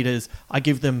creators, I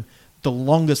give them the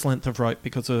longest length of rope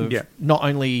because of not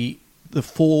only the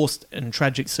forced and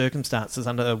tragic circumstances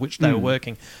under which they were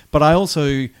working, but I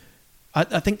also.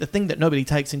 I think the thing that nobody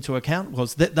takes into account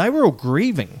was that they were all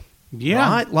grieving. Yeah.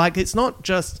 Right? Like, it's not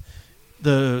just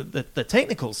the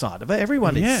technical side of it.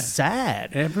 Everyone is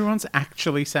sad. Everyone's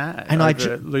actually sad and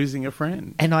over losing a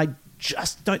friend. And I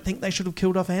just don't think they should have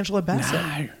killed off Angela Bassett.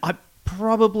 No. I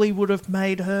probably would have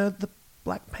made her the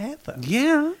Black Panther.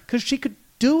 Yeah. Because she could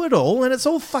do it all, and it's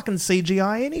all fucking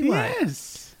CGI anyway.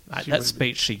 Yes. That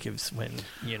speech she gives when,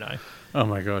 Oh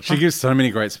my God. She gives so many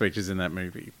great speeches in that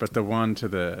movie. But the one to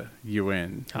the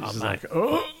UN is like,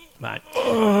 mate.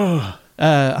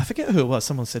 I forget who it was.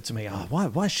 Someone said to me,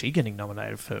 why is she getting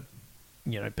nominated for,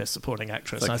 Best Supporting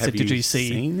Actress? Like, and I said, did you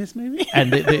seen this movie?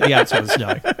 And the answer was no.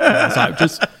 And I was like,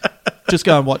 just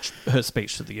go and watch her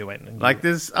speech to the UN. And like,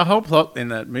 there's a whole plot in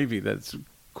that movie that's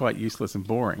quite useless and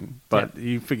boring. But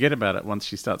you forget about it once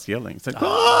she starts yelling. It's like,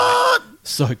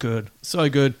 so good. So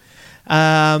good.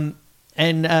 I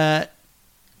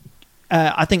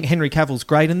think Henry Cavill's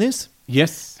great in this.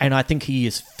 Yes. And I think he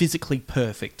is physically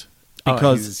perfect.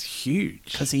 Because he's huge.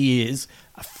 Because he is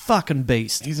a fucking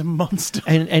beast. He's a monster.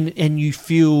 And you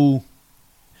feel...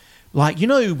 Like,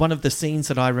 one of the scenes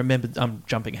that I remember... I'm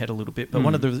jumping ahead a little bit, but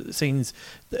one of the scenes,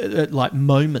 like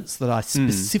moments that I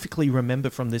specifically remember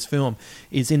from this film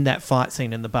is in that fight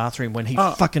scene in the bathroom when he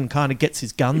fucking kind of gets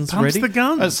his guns pumps ready. The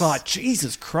guns. It's like,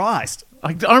 Jesus Christ.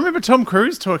 I remember Tom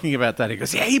Cruise talking about that. He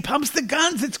goes, yeah, he pumps the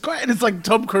guns. It's great. And it's like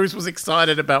Tom Cruise was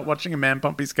excited about watching a man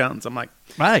pump his guns. I'm like,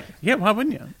 right. Yeah, why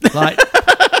wouldn't you? Like,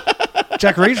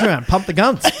 Jack Reacher, pump the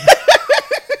guns.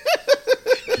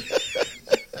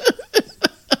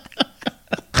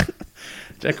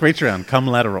 Jack Reacher, come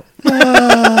lateral.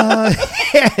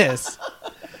 Yes.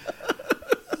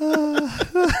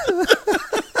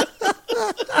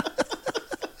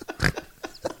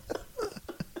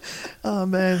 Oh,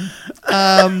 man.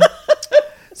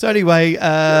 So anyway,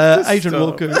 Agent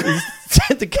Walker is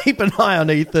said to keep an eye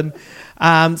on Ethan.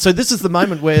 So this is the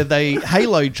moment where they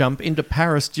halo jump into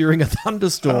Paris during a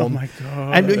thunderstorm. Oh, my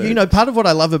God. And, part of what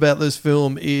I love about this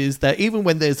film is that even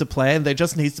when there's a plan, there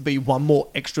just needs to be one more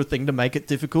extra thing to make it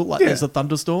difficult, like there's a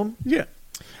thunderstorm. Yeah.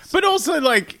 But also,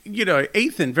 like,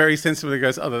 Ethan very sensibly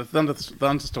goes, the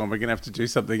thunderstorm, we're going to have to do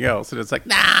something else. And it's like,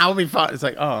 nah, I'll be fine. It's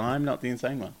like, I'm not the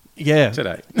insane one. Yeah.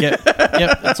 Today. Yep.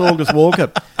 It's August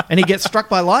Walker. And he gets struck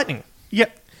by lightning.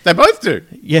 Yep. They both do.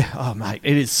 Yeah. Oh, mate.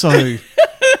 It is so...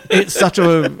 it's such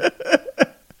a...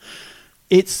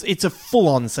 It's a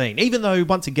full-on scene. Even though,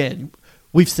 once again,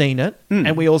 we've seen it.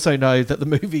 And we also know that the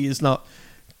movie is not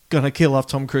going to kill off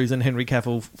Tom Cruise and Henry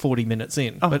Cavill 40 minutes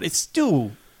in. But it's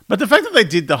still... But the fact that they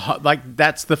did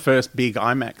that's the first big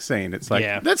IMAX scene. It's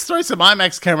like, let's throw some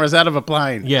IMAX cameras out of a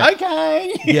plane. Yeah.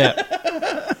 Okay.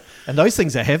 Yeah. And those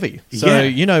things are heavy. So,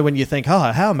 when you think,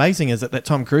 how amazing is it that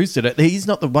Tom Cruise did it? He's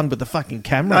not the one with the fucking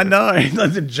camera. I know.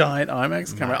 Like the giant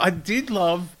IMAX camera. I did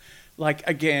love,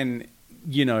 again,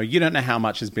 you don't know how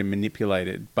much has been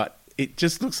manipulated, but it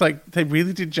just looks like they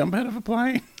really did jump out of a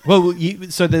plane. Well,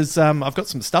 so there's, I've got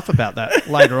some stuff about that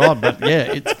later on, but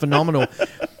yeah, it's phenomenal.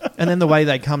 And then the way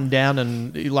they come down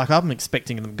and, I'm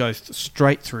expecting them to go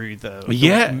straight through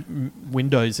the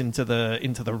windows into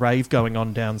the rave going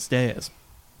on downstairs.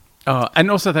 Oh, and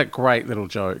also that great little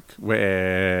joke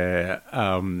where...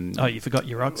 you forgot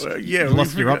your oxygen. You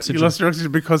lost your oxygen. You lost your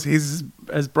oxygen because his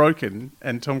has broken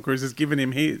and Tom Cruise has given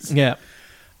him his. Yeah.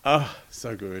 Oh,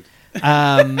 so good.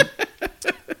 And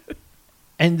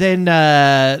then,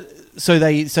 so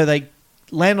they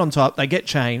land on top, they get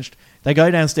changed, they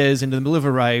go downstairs into the middle of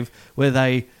a rave where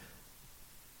they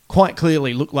quite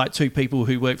clearly look like two people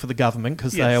who work for the government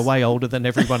because they are way older than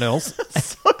everyone else.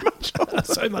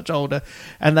 So much older.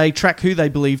 And they track who they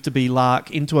believe to be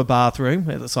Lark into a bathroom.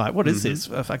 It's like, what is this?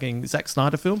 A fucking Zack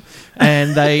Snyder film?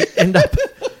 And they end up...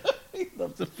 He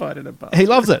loves to fight in a bathroom. He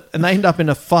loves it. And they end up in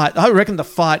a fight. I reckon the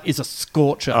fight is a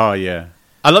scorcher. Oh, yeah.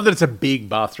 I love that it's a big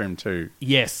bathroom too.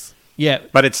 Yes. Yeah.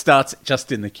 But it starts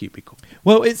just in the cubicle.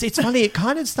 Well, it's funny. It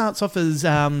kind of starts off as...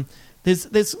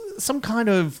 there's some kind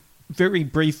of very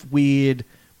brief, weird...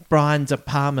 Brian De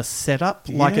Palma setup.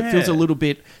 Like it feels a little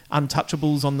bit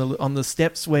Untouchables on the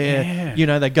steps where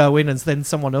they go in and then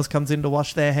someone else comes in to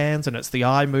wash their hands and it's the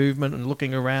eye movement and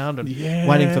looking around and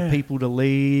waiting for people to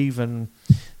leave, and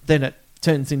then it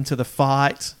turns into the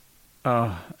fight.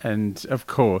 And of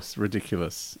course,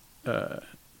 ridiculous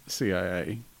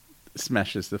CIA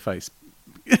smashes the face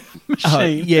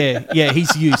machine.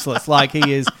 He's useless. Like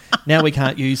he is now. We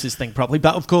can't use this thing properly,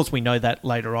 but of course we know that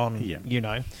later on.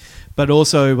 But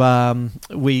also,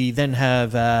 we then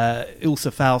have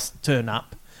Ilsa Faust turn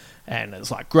up, and it's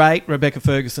like, great, Rebecca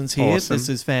Ferguson's here. Awesome. This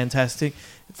is fantastic.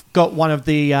 Got one of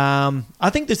the... I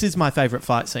think this is my favourite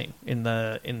fight scene in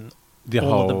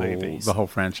all of the movies. The whole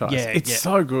franchise. Yeah, it's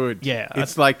so good. Yeah.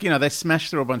 It's like, they smash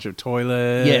through a bunch of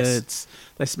toilets. Yes.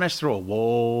 They smash through a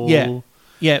wall. Yeah.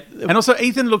 Yeah. And also,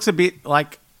 Ethan looks a bit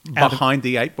like behind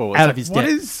the eight ball. It's out like, of his what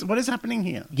depth. What is happening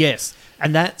here? Yes.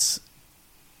 And that's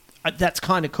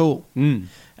kind of cool.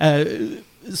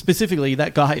 Specifically,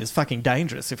 that guy is fucking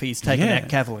dangerous if he's taking out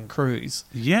Cavill and Cruz.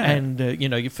 Yeah. And,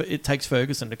 it takes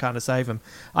Ferguson to kind of save him.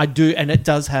 I do, and it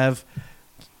does have,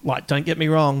 like, don't get me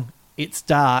wrong, it's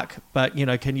dark, but,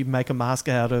 can you make a mask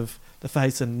out of the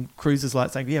face? And Cruz is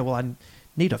like saying, yeah, well, I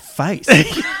need a face.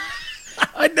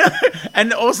 I know.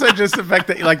 And also just the fact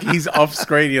that, like, he's off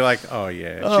screen, you're like, oh,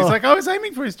 yeah. She's like, I was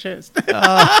aiming for his chest.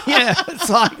 It's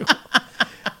like...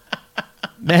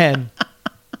 Man,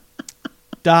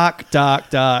 dark.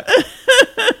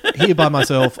 Here by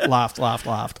myself, laughed.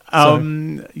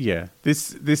 Yeah,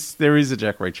 this there is a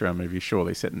Jack Reacher movie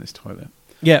surely set in this toilet.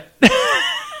 Yeah,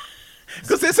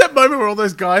 because there's that moment where all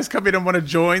those guys come in and want to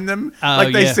join them,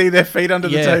 like they see their feet under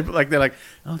the table, like they're like,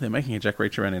 oh, they're making a Jack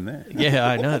Reacher in there. Yeah,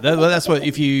 I know. That's what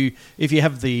if you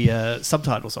have the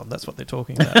subtitles on, that's what they're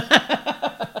talking about.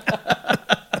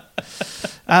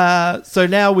 So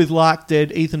now with Lark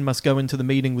dead, Ethan must go into the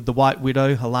meeting with the White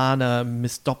Widow, Helena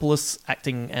Mistopoulos,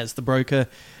 acting as the broker.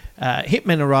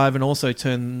 Hitmen arrive and also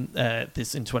turn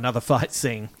this into another fight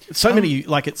scene. So many,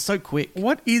 like it's so quick.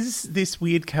 What is this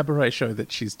weird cabaret show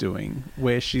that she's doing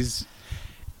where is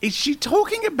she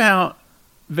talking about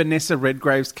Vanessa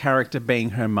Redgrave's character being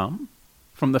her mum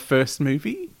from the first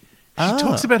movie? She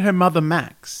talks about her mother,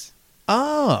 Max.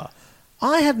 I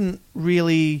hadn't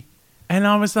really... And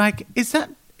I was like, is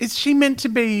she meant to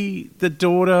be the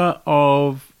daughter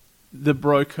of the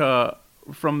broker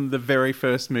from the very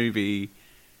first movie,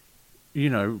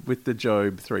 with the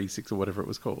Job 3-6 or whatever it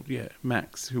was called? Yeah,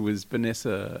 Max, who was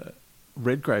Vanessa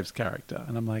Redgrave's character.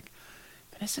 And I'm like,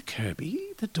 Vanessa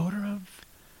Kirby, the daughter of...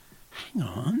 Hang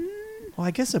on. Well,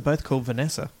 I guess they're both called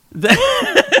Vanessa. But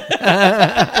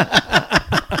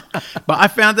I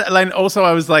found that, and also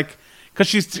I was like, because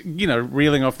she's,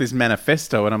 reeling off this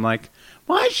manifesto, and I'm like,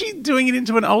 why is she doing it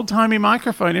into an old-timey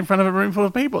microphone in front of a room full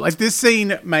of people? Like, this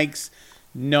scene makes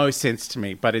no sense to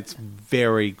me, but it's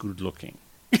very good-looking.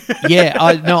 Yeah,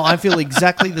 I feel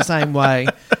exactly the same way.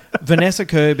 Vanessa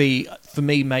Kirby, for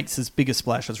me, makes as big a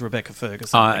splash as Rebecca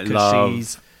Ferguson. I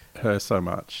love her so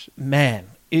much. Man,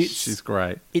 she's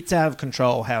great. It's out of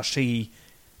control how she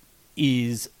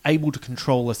is able to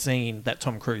control a scene that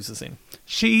Tom Cruise is in.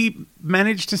 She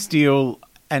managed to steal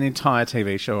an entire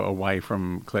TV show away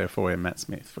from Claire Foy and Matt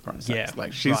Smith, for Christ's sake.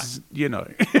 Like, she's, Yeah.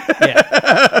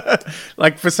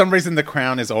 Like, for some reason, The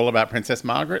Crown is all about Princess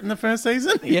Margaret in the first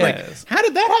season. Yes. Like, how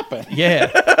did that happen? Yeah.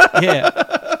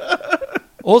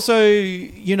 Also,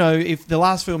 if the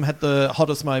last film had the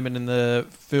hottest moment in the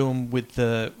film with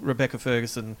Rebecca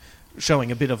Ferguson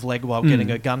showing a bit of leg while getting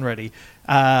her gun ready,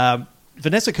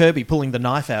 Vanessa Kirby pulling the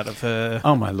knife out of her...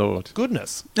 Oh, my Lord.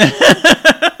 Goodness.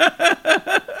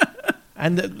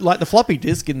 And the floppy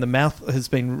disk in the mouth has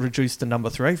been reduced to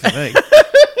number 3 for me.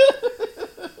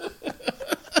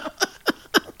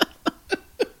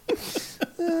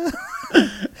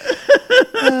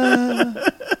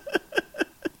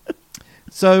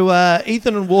 So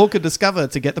Ethan and Walker discover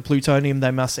to get the plutonium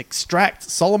they must extract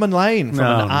Solomon Lane from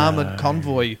an armoured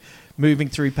convoy moving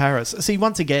through Paris. See,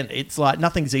 once again, it's like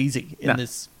nothing's easy in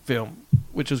this film,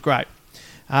 which is great.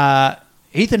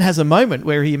 Ethan has a moment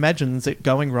where he imagines it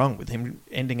going wrong with him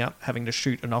ending up having to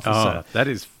shoot an officer. Oh, that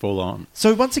is full on.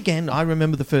 So once again, I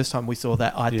remember the first time we saw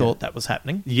that, I thought that was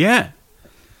happening. Yeah.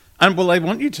 And well, they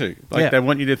want you to. Like, Yeah. they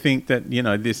want you to think that, you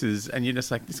know, this is... And you're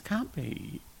just like, this can't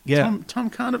be... Yeah.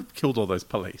 Tom can't have killed all those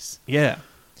police. Yeah.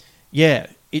 Yeah.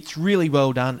 It's really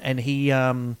well done. And he...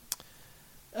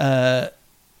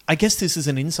 I guess this is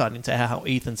an insight into how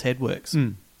Ethan's head works.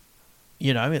 You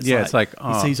know, it's it's like,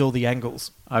 he sees all the angles.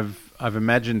 I've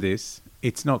imagined this.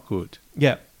 It's not good.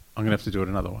 Yeah. I'm going to have to do it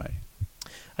another way.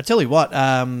 I tell you what,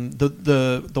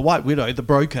 the White Widow, the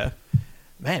broker,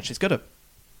 man, she's got a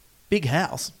big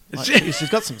house. Like, she's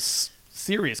got some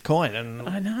serious coin, and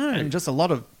I know, and just a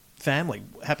lot of family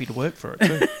happy to work for her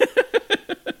too.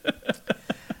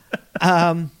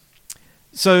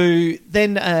 So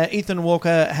then Ethan and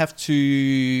Walker have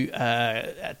to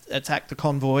attack the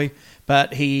convoy,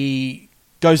 but he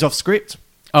goes off script.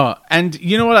 Oh, and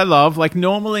you know what I love? Like,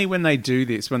 normally when they do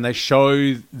this, when they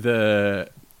show the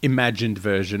imagined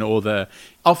version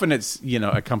often it's, you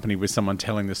know, accompanied with someone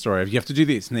telling the story of you have to do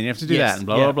this and then you have to do that and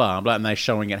blah, blah, blah, and they're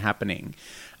showing it happening.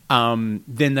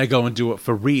 Then they go and do it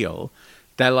for real.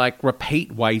 They, like,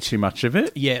 repeat way too much of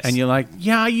it. Yes. And you're like,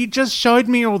 yeah, you just showed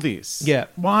me all this. Yeah.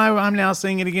 Why I'm now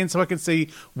seeing it again so I can see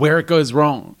where it goes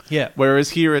wrong. Yeah. Whereas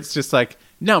here it's just like,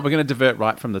 no, we're going to divert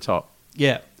right from the top.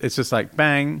 Yeah. It's just like,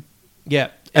 bang. Yeah.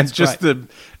 And just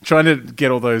trying to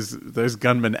get all those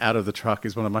gunmen out of the truck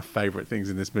is one of my favorite things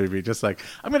in this movie. Just like,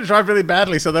 I'm going to drive really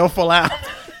badly so they'll fall out.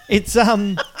 It's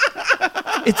like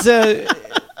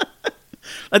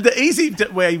the easy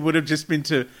way would have just been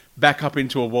to back up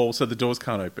into a wall so the doors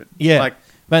can't open. Yeah. Like,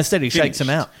 but instead he shakes them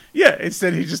out. Yeah.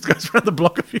 Instead he just goes around the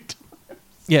block a few times.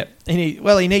 Yeah. He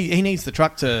needs the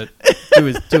truck to do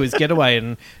his getaway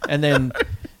and then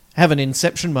have an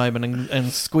inception moment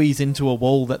and squeeze into a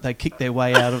wall that they kick their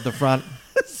way out of the front.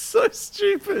 It's so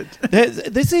stupid.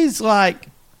 This is like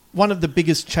one of the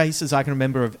biggest chases I can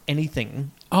remember of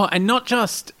anything. Oh, and not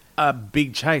just a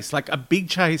big chase, like a big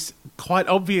chase quite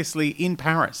obviously in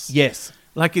Paris. Yes.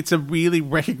 Like, it's a really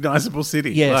recognizable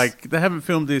city. Yes. Like, they haven't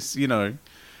filmed this, you know,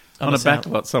 on a sound-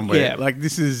 backlot somewhere. Yeah. Like,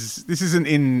 this isn't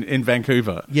in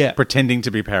Vancouver. Yeah. Pretending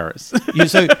to be Paris.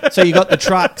 So you got the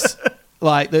trucks.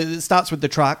 Like, it starts with the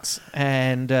trucks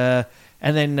and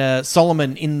then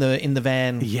Solomon in the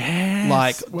van. Yes.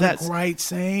 Like, what that's a great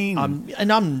scene.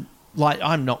 I'm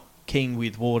not keen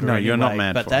with water. No, anyway, you're not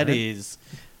mad but for that it. is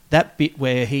that bit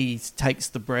where he takes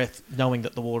the breath, knowing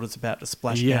that the water's about to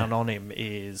splash Yeah. down on him,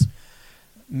 is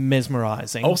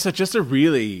mesmerizing. Also, just a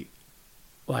really,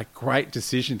 like, great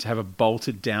decision to have a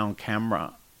bolted down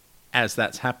camera as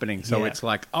that's happening. So Yeah. it's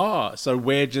like, so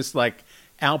we're just like,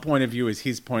 our point of view is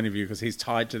his point of view because he's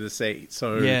tied to the seat.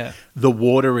 So Yeah. the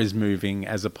water is moving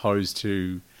as opposed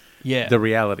to Yeah. the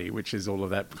reality, which is all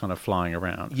of that kind of flying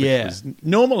around. Yeah. Which was,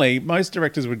 normally, most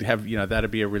directors would have, you know,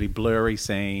 that'd be a really blurry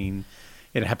scene.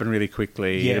 It'd happen really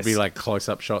quickly. Yes. It'd be like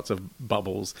close-up shots of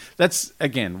bubbles. That's,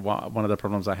 again, one of the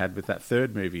problems I had with that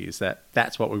third movie is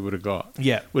that's what we would have got.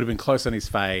 Yeah. Would have been close on his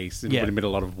face. It Yeah. would have been a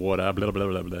lot of water, blah, blah,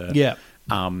 blah, blah. Yeah.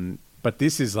 But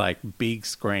this is like big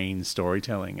screen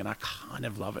storytelling, and I kind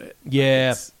of love it.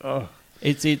 Yeah.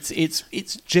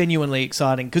 It's genuinely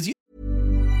exciting because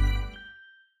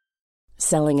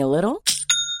Selling a little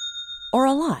or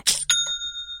a lot?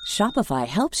 Shopify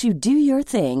helps you do your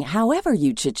thing however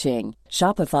you cha-ching.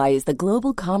 Shopify is the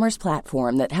global commerce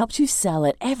platform that helps you sell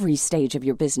at every stage of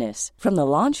your business. From the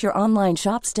launch your online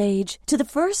shop stage to the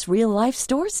first real-life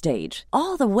store stage,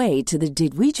 all the way to the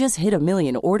did we just hit a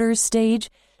million orders stage.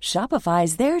 Shopify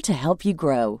is there to help you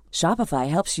grow. Shopify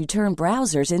helps you turn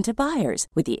browsers into buyers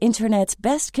with the internet's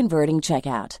best converting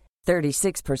checkout.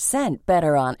 36%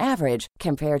 better on average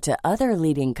compared to other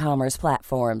leading commerce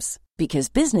platforms. Because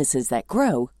businesses that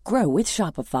grow, grow with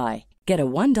Shopify. Get a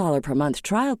 $1 per month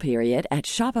trial period at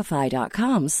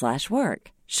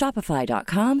shopify.com/work.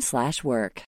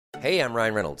 Shopify.com/work. Hey, I'm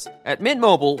Ryan Reynolds. At Mint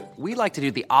Mobile, we like to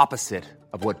do the opposite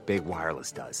of what Big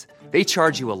Wireless does. They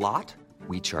charge you a lot.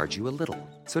 We charge you a little.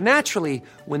 So naturally,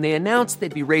 when they announced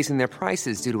they'd be raising their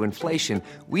prices due to inflation,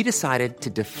 we decided to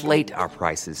deflate our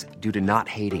prices due to not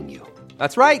hating you.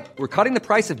 That's right. We're cutting the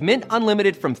price of Mint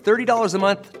Unlimited from $30 a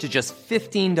month to just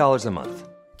 $15 a month.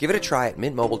 Give it a try at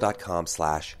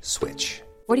mintmobile.com/switch.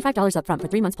 $45 up front for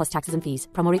 3 months plus taxes and fees.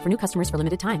 Promo rate for new customers for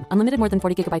limited time. Unlimited more than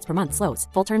 40 gigabytes per month. Slows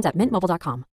full terms at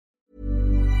mintmobile.com.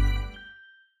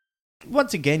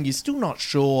 once again, you're still not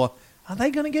sure, are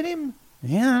they going to get him?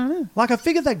 Yeah. Like, I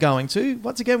figured they're going to.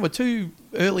 Once again, we're too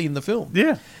early in the film.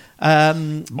 Yeah.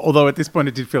 Although at this point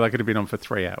it did feel like it had been on for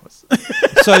 3 hours.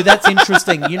 So that's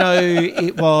interesting. You know,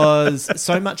 it was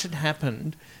so much had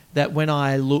happened that when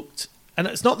I looked, and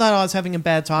it's not that I was having a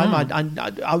bad time.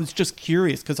 I was just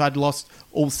curious because I'd lost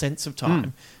all sense of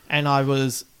time, and I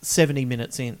was 70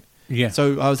 minutes in. Yeah.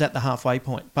 So I was at the halfway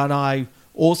point, but I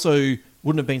also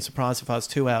wouldn't have been surprised if I was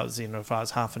 2 hours in or if I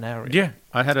was half an hour in. Yeah,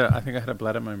 I think I had a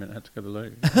bladder moment. I had to go to the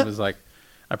loo. It was like,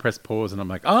 I pressed pause and I'm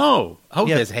like, oh, Yep.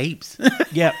 there's heaps.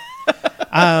 Yeah.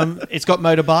 It's got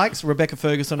motorbikes. Rebecca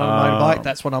Ferguson on a motorbike.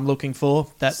 That's what I'm looking for.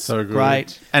 That's So good.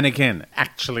 great. And again,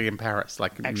 actually in Paris,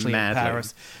 like Actually madly. in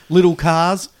Paris. Little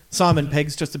cars. Simon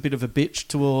Pegg's just a bit of a bitch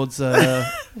towards...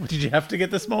 Did you have to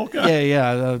get the small car?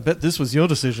 Yeah. But this was your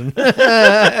decision.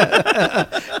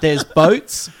 There's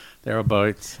boats. There are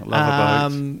boats. I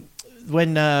love a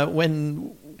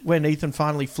boat. When Ethan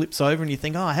finally flips over and you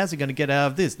think, oh, how's he going to get out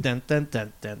of this? Dun, dun,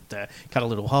 dun, dun, dun. Cut a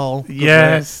little hole. Good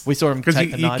Yes. work. We saw him Because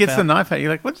take the he knife gets out. the knife out. You're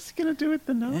like, what's he going to do with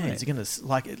the knife? Yeah, is he going to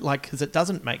because it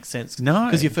doesn't make sense. No.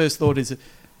 Because your first thought is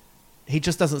he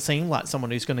just doesn't seem like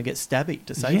someone who's going to get stabby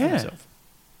to save himself.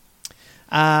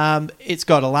 It's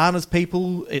got Alana's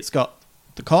people. It's got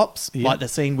the cops. Yeah. Like the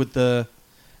scene with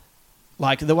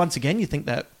once again you think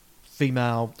that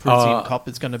female Parisian cop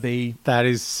is going to be. That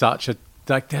is such a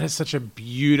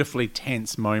beautifully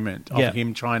tense moment of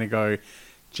him trying to go,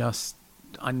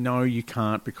 I know you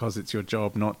can't because it's your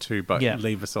job not to, but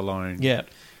leave us alone. Yeah,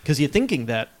 because you're thinking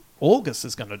that August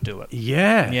is going to do it.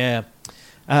 Yeah.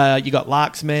 Yeah. You got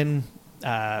Lark's men.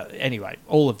 Anyway,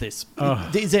 all of this.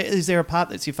 Is there a part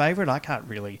that's your favourite? I can't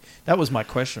really. That was my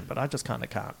question, but I just kind of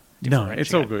can't. No,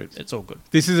 it's all good. It's all good.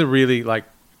 This is a really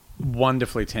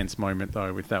wonderfully tense moment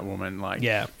though with that woman.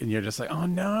 And you're just like, oh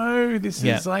no, this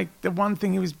is like the one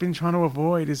thing he's been trying to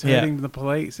avoid is hurting the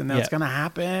police, and now it's going to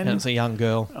happen. And it's a young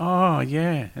girl. Oh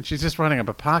yeah, and she's just running up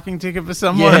a parking ticket for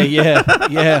someone. Yeah.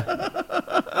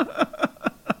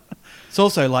 It's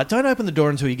also like, don't open the door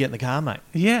until you get in the car, mate.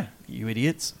 Yeah. You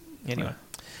idiots. Anyway.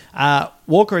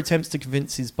 Walker attempts to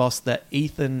convince his boss that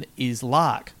Ethan is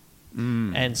Lark.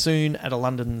 And soon at a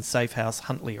London safe house,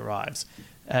 Huntley arrives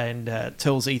and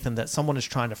tells Ethan that someone is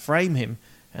trying to frame him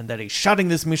and that he's shutting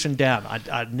this mission down.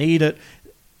 I need it.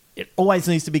 It always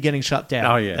needs to be getting shut down.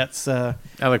 Oh, yeah. That's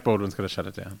Alec Baldwin's got to shut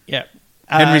it down. Yeah.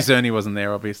 Henry Czerny wasn't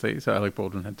there, obviously, so Alec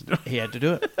Baldwin had to do it. He had to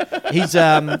do it.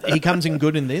 He comes in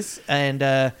good in this,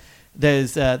 and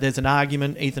there's an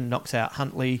argument. Ethan knocks out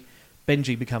Huntley.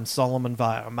 Benji becomes Solomon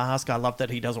via a mask. I love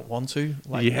that he doesn't want to.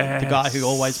 The guy who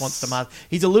always wants to mask.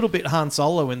 He's a little bit Han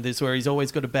Solo in this, where he's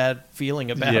always got a bad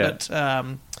feeling about it.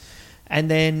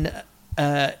 And then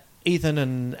Ethan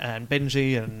and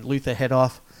Benji and Luther head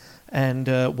off, and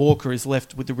Walker is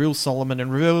left with the real Solomon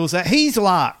and reveals that he's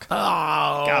Lark.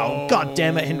 Oh, God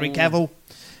damn it, Henry Cavill.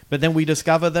 But then we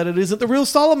discover that it isn't the real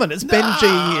Solomon. It's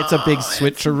Benji. It's a big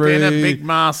switcheroo. It's been a big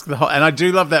mask. And I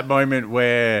do love that moment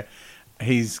where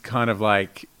he's kind of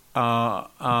like, I've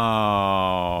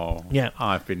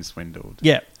been swindled.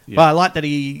 Yeah. But I like that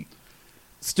he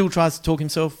still tries to talk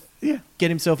himself, get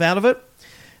himself out of it.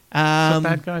 That's what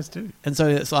bad guys do. And so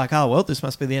it's like, oh, well, this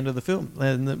must be the end of the film.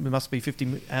 And there must be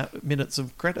 50 minutes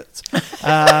of credits.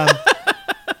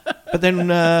 But then...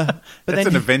 That's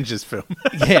an Avengers film.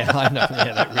 Yeah, I know.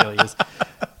 Yeah, that really is.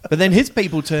 But then his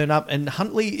people turn up and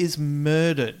Huntley is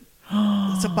murdered.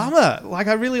 It's a bummer.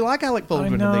 I really like Alec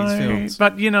Baldwin in these films.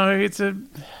 But,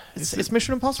 it's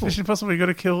Mission Impossible. Mission Impossible, you've got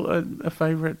to kill a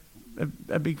favourite,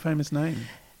 a big famous name.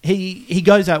 He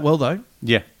goes out well, though.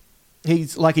 Yeah.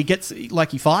 He's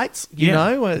he fights, you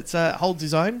know, it's holds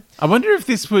his own. I wonder if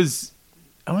this was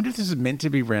meant to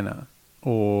be Renner,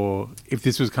 or if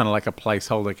this was kind of like a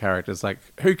placeholder character. It's like,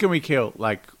 who can we kill?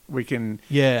 Like, we can,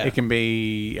 it can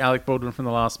be Alec Baldwin from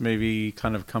the last movie,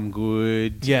 kind of come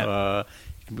good. Yeah.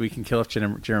 We can kill off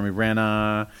Jeremy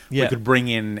Renner. Yeah. We could bring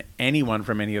in anyone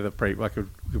from any of the we could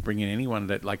bring in anyone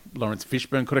that, like, Lawrence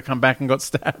Fishburne could have come back and got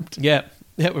stabbed. Yeah.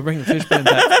 Yeah, we're bringing Fishburne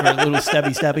back for a little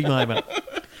stabby moment.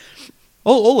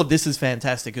 All of this is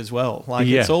fantastic as well.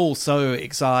 It's all so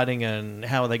exciting, and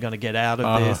how are they going to get out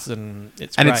of this? And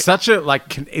it's great. It's such a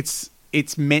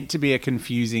it's meant to be a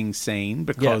confusing scene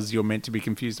because you're meant to be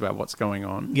confused about what's going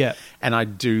on. Yeah, and I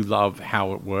do love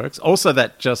how it works. Also,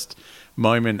 that just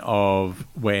moment of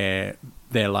where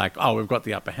they're like, "Oh, we've got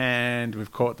the upper hand.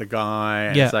 We've caught the guy."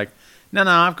 And it's like, no,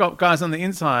 I've got guys on the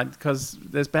inside because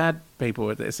there's bad people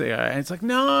with this. And it's like,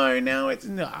 no, it's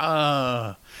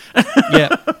yeah.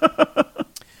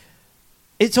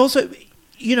 It's also,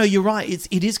 you're right.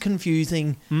 It is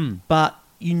confusing, but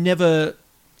you never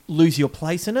lose your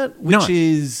place in it, which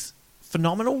is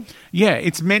phenomenal. Yeah,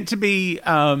 it's meant to be.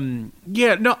 I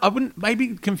wouldn't.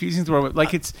 Maybe confusing is the wrong word.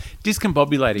 Like, it's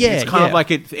discombobulating. It's kind of like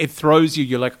it throws you.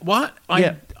 You're like, what?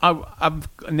 I'm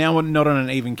now not on an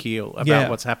even keel about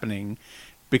what's happening,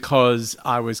 because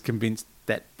I was convinced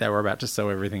that they were about to sew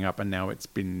everything up, and now it's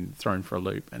been thrown for a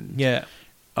loop. And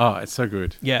it's so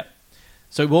good. Yeah.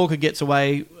 So Walker gets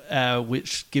away,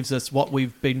 which gives us what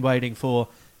we've been waiting for,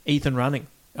 Ethan running.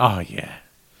 Oh, yeah.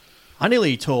 I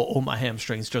nearly tore all my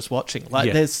hamstrings just watching.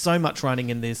 Like, there's so much running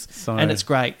in this, and it's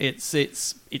great. It's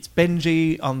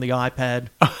Benji on the iPad,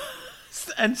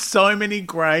 and so many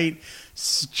great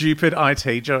stupid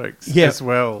IT jokes as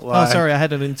well. Like, oh, sorry, I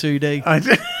had it in 2D. I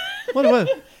did. What?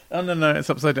 Oh no, it's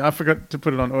upside down. I forgot to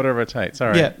put it on auto rotate.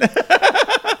 Sorry. Yeah.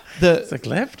 It's like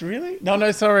left, really?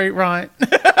 No, sorry, right.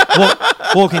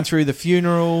 Walking through the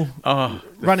funeral,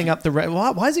 running up the...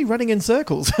 Why is he running in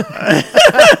circles?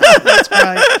 That's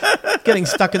great. Getting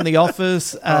stuck in the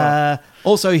office.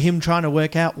 Also, him trying to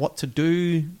work out what to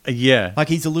do. Yeah. Like,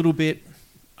 he's a little bit...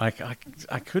 I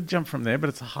could jump from there, but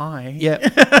it's high. Yeah.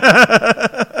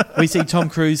 We see Tom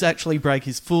Cruise actually break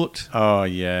his foot. Oh,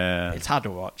 yeah. It's hard to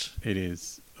watch. It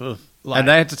is. Ugh. And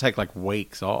they had to take, like,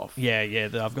 weeks off. Yeah.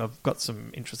 I've got some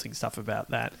interesting stuff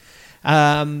about that.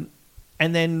 And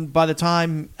then by the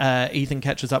time Ethan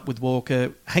catches up with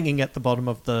Walker, hanging at the bottom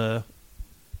of the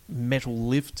metal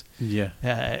lift,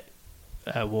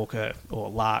 Walker, or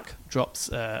Lark, drops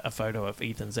a photo of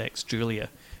Ethan's ex, Julia,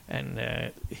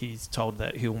 and he's told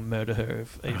that he'll murder her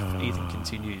if Ethan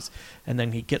continues. And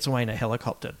then he gets away in a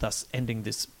helicopter, thus ending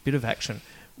this bit of action,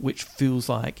 which feels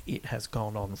like it has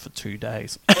gone on for 2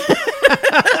 days.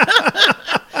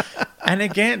 And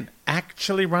again,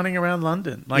 actually running around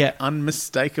London, like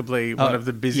unmistakably one of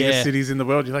the busiest cities in the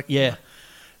world. You're like,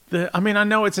 I mean, I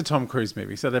know it's a Tom Cruise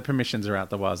movie, so their permissions are out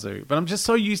the wazoo, but I'm just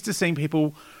so used to seeing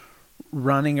people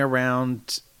running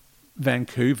around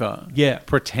Vancouver,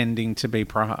 pretending to be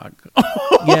Prague.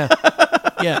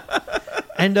 Yeah.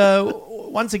 And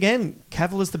once again,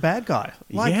 Cavill is the bad guy.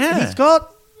 Like, he's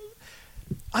got...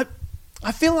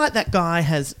 I feel like that guy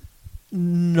has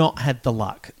not had the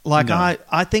luck. Like, no.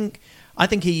 I think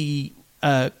he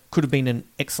could have been an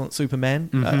excellent Superman.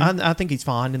 Mm-hmm. I think he's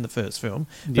fine in the first film,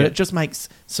 but it just makes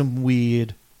some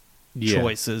weird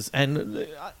choices. And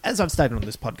as I've stated on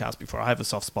this podcast before, I have a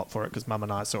soft spot for it because Mum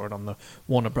and I saw it on the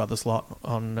Warner Brothers lot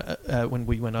on when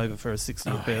we went over for a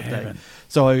 60th birthday. Heaven.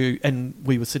 So, and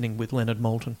we were sitting with Leonard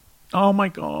Maltin. Oh my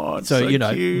God! So you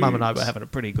know, cute. Mum and I were having a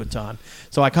pretty good time.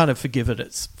 So I kind of forgive it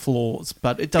its flaws,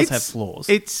 but it does have flaws.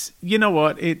 It's, you know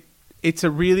what, it's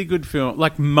a really good film.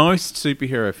 Like most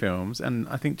superhero films, and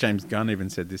I think James Gunn even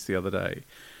said this the other day.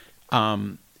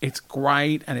 It's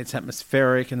great and it's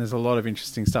atmospheric and there's a lot of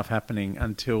interesting stuff happening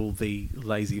until the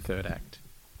lazy third act.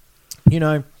 You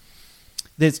know,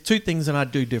 there's two things that I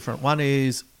do different. One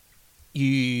is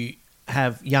you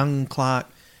have young Clark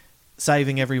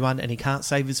saving everyone and he can't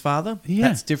save his father. Yeah.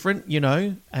 That's different, you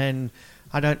know, and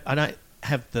I don't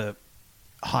have the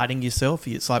hiding yourself.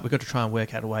 It's like we've got to try and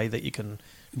work out a way that you can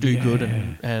do good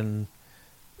and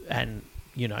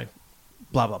you know,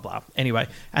 blah blah blah. Anyway,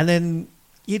 and then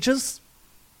you just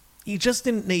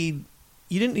didn't need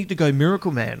to go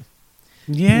Miracle Man.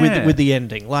 Yeah. With the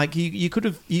ending. Like you could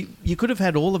have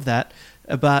had all of that,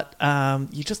 but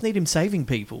you just need him saving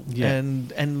people. Yeah.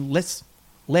 And less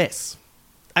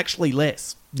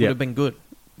would have been good.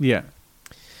 Yeah.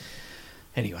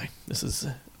 Anyway, this is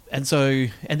and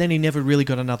then he never really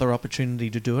got another opportunity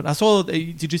to do it. I saw.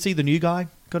 Did you see the new guy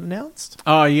got announced?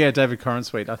 Oh yeah, David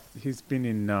Corenswet. He's been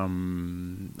in.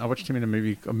 I watched him in a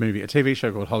TV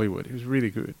show called Hollywood. He was really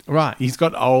good. Right. He's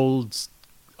got old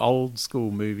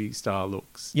school movie star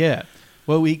looks. Yeah.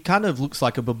 Well, he kind of looks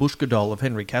like a babushka doll of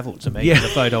Henry Cavill to me in the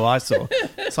photo I saw.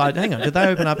 So hang on, did they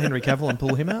open up Henry Cavill and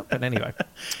pull him out? But anyway.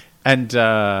 And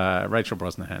Rachel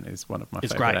Brosnahan is one of my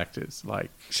favorite actors.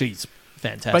 Like she's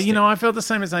fantastic. But you know, I felt the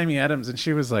same as Amy Adams, and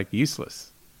she was like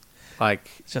useless. Like,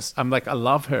 I'm like, I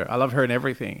love her. I love her in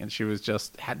everything, and she was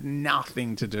just had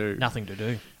nothing to do. Nothing to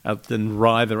do. Other than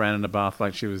writhe around in a bath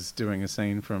like she was doing a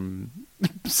scene from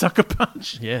Sucker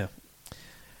Punch. Yeah.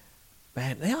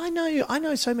 Man, I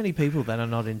know so many people that are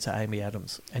not into Amy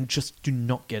Adams and just do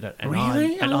not get it. And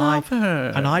really? I love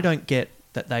her. And I don't get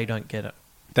that they don't get it.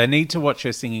 They need to watch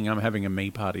her singing "I'm Having a Me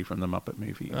Party" from the Muppet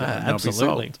movie.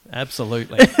 Absolutely.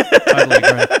 Totally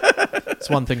agree. It's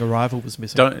one thing Arrival was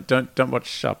missing. Don't watch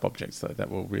Sharp Objects though. That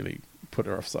will really put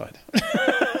her offside.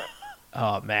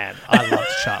 Oh man, I love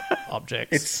Sharp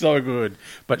Objects. It's so good,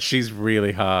 but she's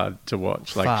really hard to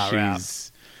watch. Like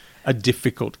she's a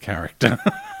difficult character.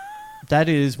 That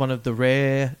is one of the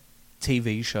rare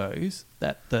TV shows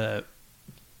that the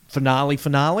finale,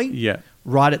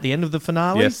 right at the end of the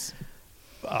finale. Yes.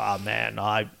 Oh man,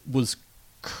 I was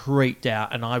creeped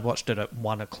out, and I watched it at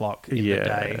 1 o'clock in the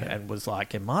day, and was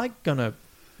like, "Am I gonna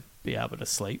be able to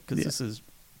sleep? Because this is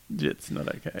it's not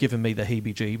okay." Giving me the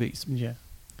heebie-jeebies. Yeah.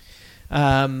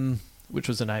 Which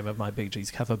was the name of my Bee Gees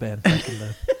cover band back in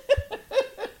the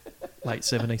late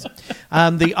 70s.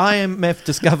 The IMF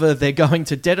discover they're going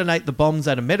to detonate the bombs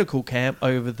at a medical camp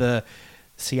over the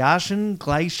Siachen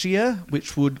Glacier,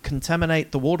 which would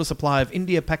contaminate the water supply of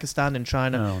India, Pakistan, and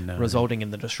China, resulting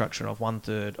in the destruction of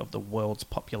 1/3 of the world's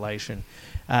population.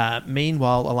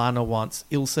 Meanwhile, Alana wants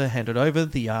Ilsa handed over.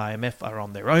 The IMF are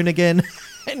on their own again.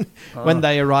 And when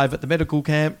they arrive at the medical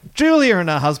camp, Julia and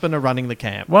her husband are running the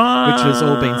camp, which has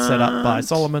all been set up by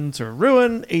Solomon to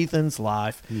ruin Ethan's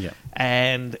life. Yeah.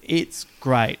 And it's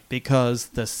great because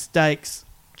the stakes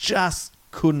just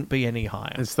couldn't be any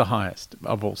higher. It's the highest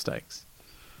of all stakes.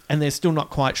 And they're still not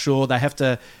quite sure. They have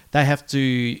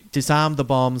to disarm the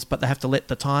bombs, but they have to let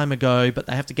the timer go, but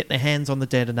they have to get their hands on the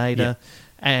detonator,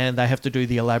 and they have to do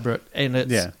the elaborate. And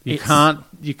you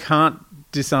can't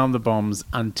disarm the bombs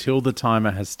until the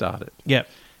timer has started. Yeah.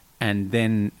 And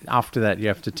then after that, you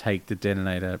have to take the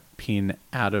detonator pin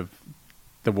out of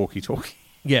the walkie-talkie.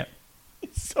 Yeah.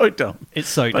 It's so dumb. It's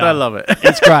so dumb. But I love it.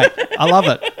 It's great. I love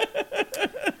it.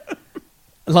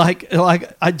 Like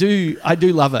I do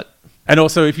love it. And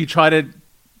also, if you try to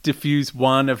defuse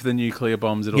one of the nuclear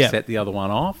bombs, it'll set the other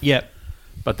one off. Yep.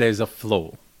 But there's a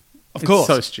flaw. Of course.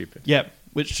 It's so stupid. Yep.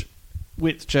 Which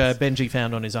Benji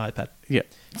found on his iPad. Yeah.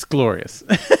 It's glorious.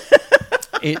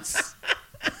 It's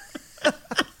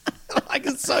like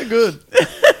it's so good.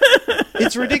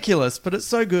 It's ridiculous, but it's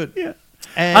so good. Yeah.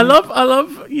 And I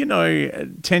love,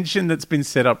 tension that's been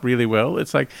set up really well.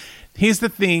 It's like, here's the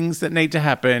things that need to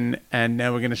happen, and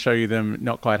now we're going to show you them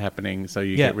not quite happening, so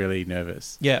you get really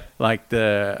nervous. Yeah. Like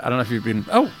I don't know if you've been...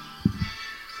 Oh!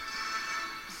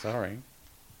 Sorry.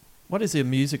 What is the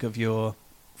music of your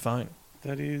phone?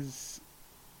 That is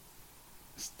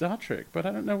Star Trek, but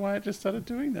I don't know why it just started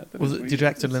doing that. Did you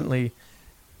accidentally...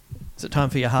 Is it time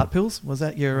for your heart pills? Was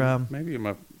that your... Maybe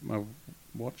my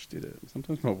watch did it.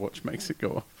 Sometimes my watch makes it go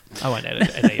off. I won't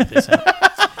edit any of this out.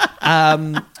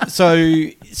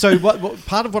 So what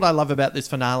part of what I love about this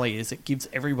finale is it gives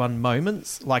everyone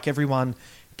moments. Like everyone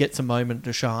gets a moment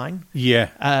to shine.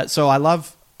 Yeah. So I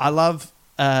love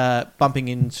bumping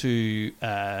into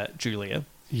Julia.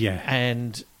 Yeah.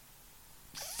 And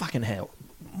fucking hell,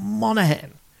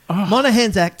 Monaghan.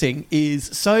 Monaghan's acting is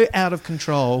so out of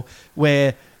control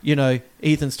where,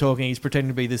 Ethan's talking, he's pretending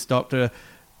to be this doctor.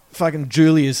 Fucking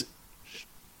Julia's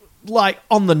like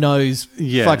on the nose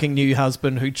fucking new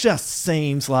husband who just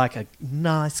seems like a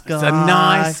nice guy. He's a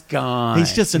nice guy.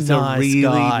 He's just a really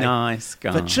nice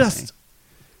guy. But just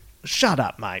shut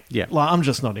up, mate. Yeah. Like, I'm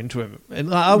just not into him.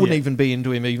 And I wouldn't even be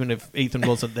into him even if Ethan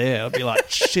wasn't there. I'd be like,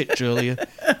 shit, Julia.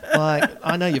 Like,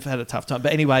 I know you've had a tough time.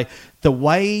 But anyway, the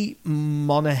way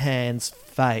Monaghan's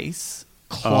face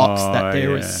clocks that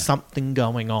there is something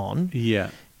going on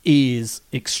is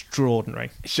extraordinary.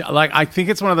 Like, I think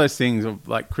it's one of those things of,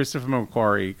 like, Christopher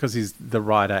McQuarrie, because he's the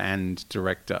writer and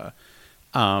director,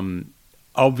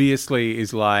 obviously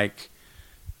is like,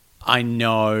 I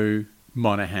know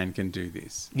Monaghan can do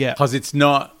this. Yeah. Because it's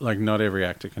not, like, not every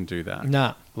actor can do that.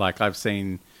 Nah. Like, I've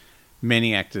seen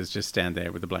many actors just stand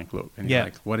there with a blank look. And you're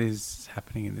like, what is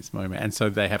happening in this moment? And so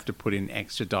they have to put in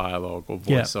extra dialogue or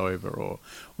voiceover or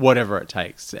whatever it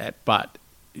takes. But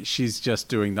she's just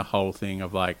doing the whole thing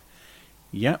of like,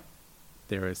 yep,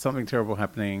 there is something terrible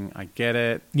happening. I get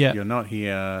it. Yeah. You're not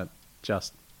here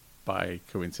just by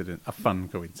coincidence, a fun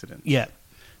coincidence. Yeah.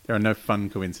 There are no fun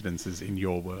coincidences in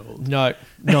your world. No,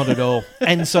 not at all.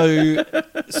 And so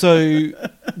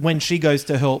when she goes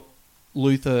to help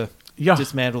Luther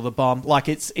dismantle the bomb, like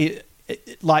it's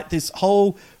like this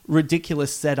whole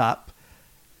ridiculous setup,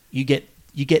 you get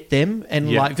them,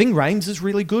 and like Ving Rhames is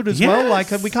really good as well.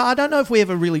 Like I don't know if we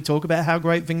ever really talk about how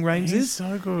great Ving Rhames is. He's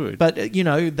so good. But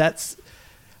that's,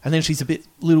 and then she's a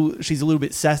little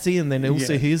bit sassy, and then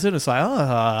Ilsa hears it and it's like, oh,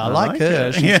 I like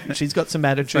her. She's got some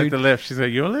attitude. It's like the left. She's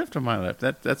like, your left or my left?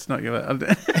 That's not your left.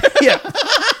 Yeah.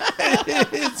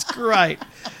 It's great.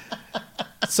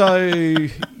 So,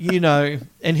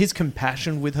 and his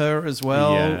compassion with her as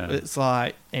well. Yeah. It's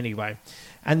like, anyway.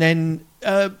 And then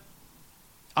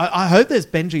I hope there's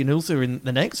Benji and Ilsa in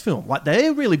the next film. Like,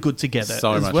 they're really good together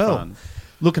so as much well. Fun.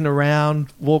 Looking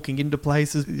around, walking into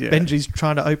places. Yeah. Benji's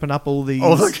trying to open up all these...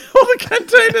 All the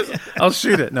containers. I'll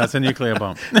shoot it. No, it's a nuclear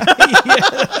bomb.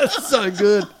 That's so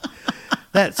good.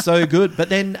 That's so good. But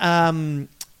then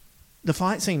the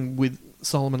fight scene with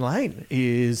Solomon Lane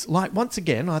is, like, once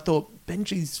again, I thought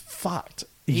Benji's fucked.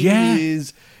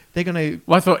 They're going to...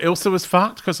 Well, I thought Ilsa was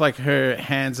fucked because, like, her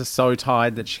hands are so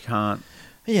tied that she can't...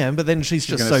 Yeah, but then she's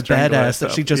just so badass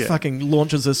that she just fucking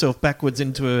launches herself backwards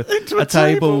into a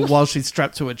table while she's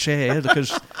strapped to a chair.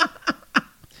 Because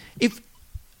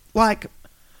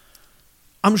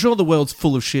I'm sure the world's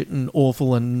full of shit and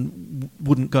awful and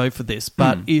wouldn't go for this,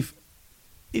 but if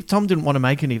Tom didn't want to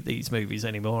make any of these movies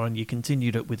anymore and you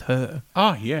continued it with her...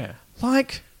 Oh, yeah.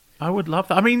 Like... I would love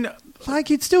that. I mean, Like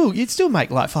you'd still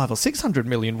make like 500 or 600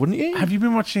 million, wouldn't you? Have you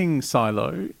been watching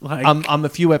Silo? Like, I'm a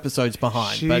few episodes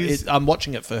behind, but I'm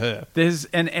watching it for her. There's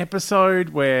an episode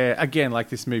where, again, like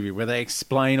this movie, where they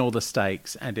explain all the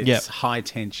stakes and it's high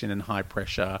tension and high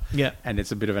pressure. Yeah. And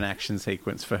it's a bit of an action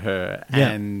sequence for her. Yeah.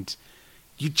 And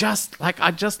you just, like,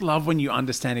 I just love when you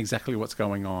understand exactly what's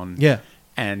going on. Yeah.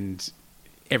 And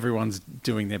everyone's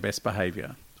doing their best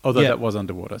behavior. Although that was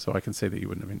underwater, so I can see that you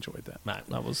wouldn't have enjoyed that. Mate,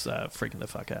 that was freaking the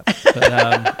fuck out.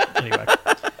 But anyway.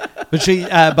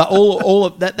 But but all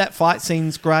of that fight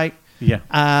scene's great. Yeah.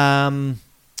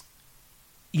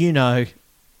 You know,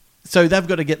 so they've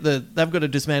got to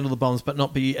dismantle the bombs, but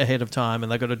not be ahead of time,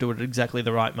 and they've got to do it at exactly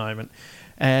the right moment.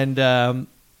 And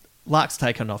Lark's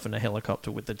taken off in a helicopter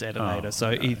with the detonator,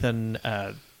 so Ethan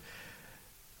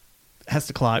has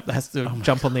to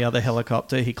jump on the other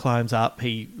helicopter. He climbs up,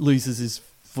 he loses his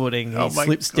footing, he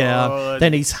slips down.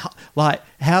 Then he's like,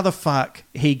 how the fuck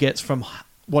he gets from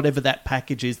whatever that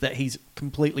package is that he's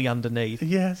completely underneath.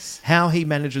 Yes. How he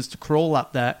manages to crawl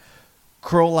up the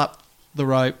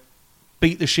rope,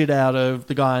 beat the shit out of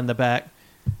the guy in the back,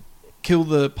 kill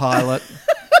the pilot.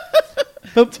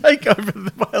 Take over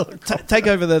the pilot. Take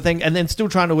over the thing, and then still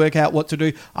trying to work out what to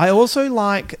do. I also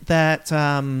like that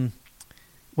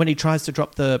when he tries to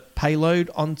drop the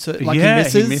payload onto, like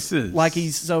he misses. Like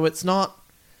so it's not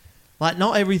like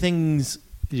not everything's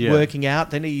working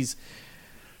out. Then he's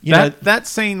that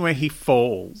scene where he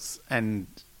falls and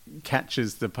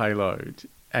catches the payload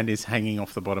and is hanging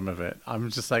off the bottom of it.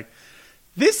 I'm just like,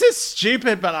 this is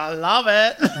stupid, but I love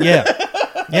it. Yeah.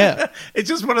 Yeah. It's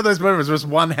just one of those moments where it's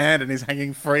one hand and he's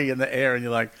hanging free in the air and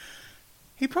you're like,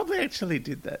 he probably actually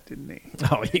did that, didn't he?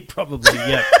 Oh, he probably,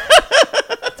 yeah.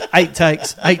 8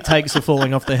 takes of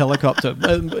falling off the helicopter.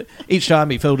 Each time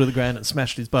he fell to the ground and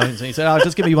smashed his bones, and he said, "Oh,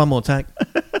 just give me one more take.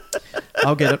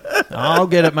 I'll get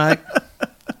it, mate."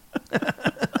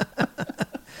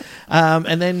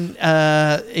 And then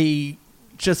he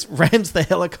just rams the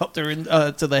helicopter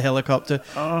to the helicopter,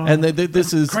 and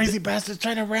this is crazy bastard's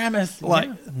trying to ram us.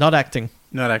 Like not acting.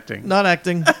 He's definitely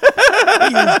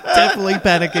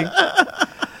panicking.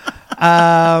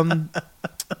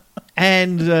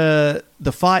 And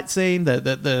the fight scene,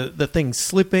 the thing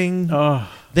slipping,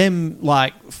 them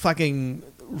like fucking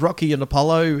Rocky and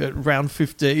Apollo at round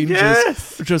 15,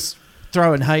 just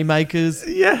throwing haymakers.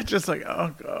 Yeah, just like,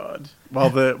 oh god. While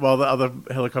the other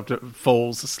helicopter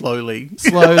falls slowly,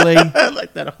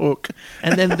 like that hook.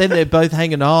 And then they're both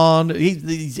hanging on.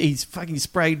 He's fucking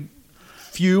sprayed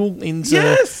fuel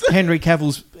into Henry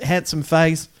Cavill's handsome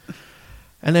face,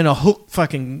 and then a hook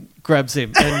fucking grabs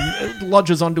him and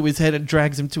lodges onto his head and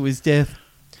drags him to his death.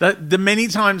 The many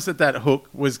times that hook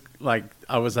was like,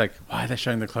 I was like, why are they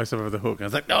showing the close-up of the hook? And I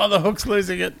was like, no, the hook's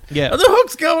losing it. Yeah. Oh, the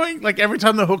hook's going. Like every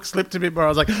time the hook slipped a bit more, I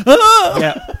was like, ah!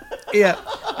 Yeah. Yeah.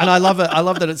 And I love it. I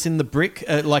love that it's in the brick,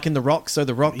 like in the rock. So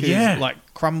the rock is like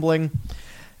crumbling.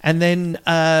 And then,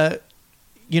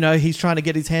 he's trying to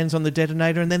get his hands on the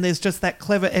detonator. And then there's just that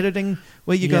clever editing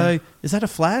where you go, is that a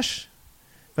flash?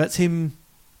 That's him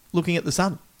looking at the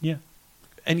sun. Yeah.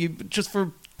 And you just for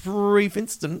a brief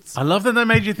instance. I love that they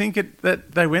made you think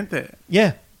that they went there.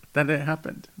 Yeah. That it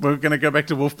happened. We're going to go back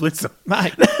to Wolf Blitzer.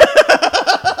 Mate.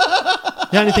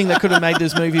 The only thing that could have made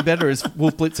this movie better is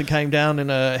Wolf Blitzer came down in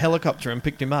a helicopter and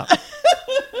picked him up.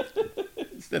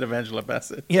 Instead of Angela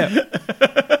Bassett. Yeah.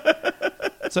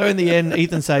 So in the end,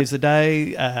 Ethan saves the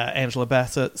day. Angela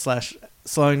Bassett /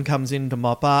 Sloane comes in to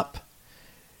mop up.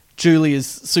 Julia's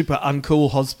super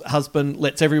uncool husband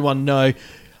lets everyone know,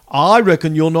 I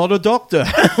reckon you're not a doctor.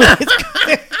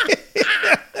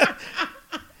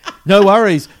 No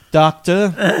worries,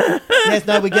 doctor. Yes,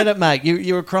 no, we get it, mate.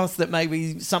 You're across that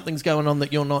maybe something's going on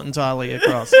that you're not entirely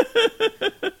across.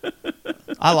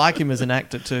 I like him as an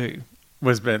actor too.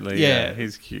 Wes Bentley, yeah,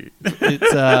 he's cute. It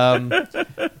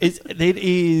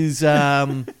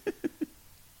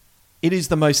is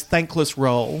the most thankless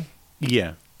role.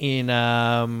 Yeah. In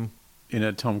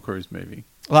a Tom Cruise movie.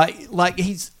 Like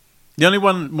he's... The only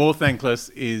one more thankless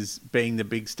is being the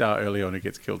big star early on who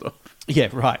gets killed off. Yeah,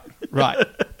 right.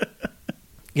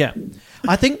 Yeah.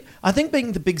 I think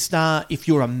being the big star, if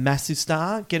you're a massive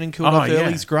star, getting killed off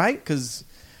early is great,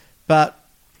 but...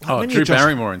 Drew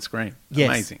Barrymore in Scream. Yes,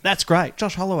 amazing. That's great.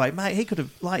 Josh Holloway, mate, he could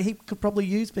probably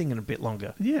use being in a bit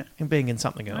longer. Yeah. And being in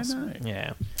something else. I know.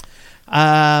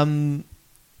 Yeah.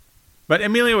 But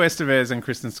Emilio Estevez and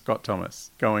Kristen Scott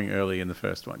Thomas going early in the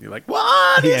first one. You're like,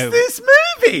 what is this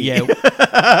movie? Yeah.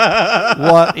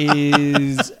 What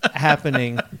is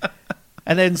happening?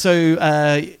 And then so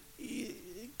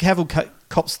Cavill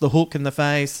cops the hook in the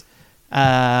face.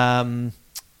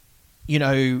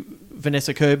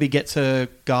 Vanessa Kirby gets her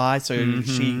guy, so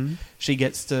she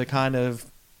gets to kind of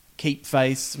keep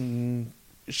face, and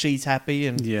she's happy,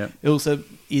 and Ilsa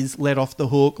is let off the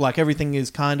hook. Like, everything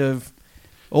is kind of,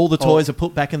 all the toys are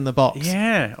put back in the box.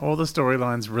 Yeah, all the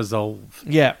storylines resolve.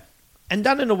 Yeah, and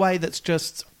done in a way that's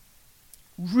just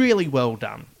really well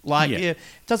done. Like, it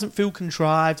doesn't feel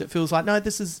contrived. It feels like, no,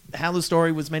 this is how the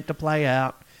story was meant to play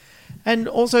out. And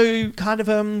also kind of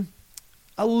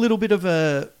a little bit of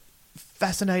a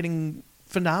fascinating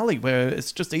finale where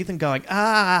it's just Ethan going,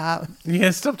 yeah,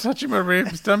 stop touching my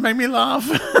ribs, don't make me laugh.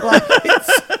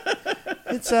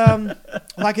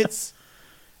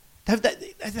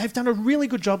 They've done a really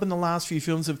good job in the last few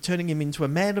films of turning him into a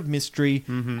man of mystery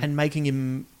and making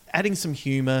him, adding some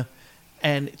humour,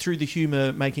 and through the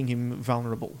humour making him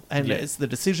vulnerable. And it's the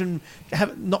decision,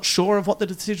 not sure of what the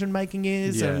decision making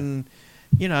is, and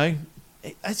you know,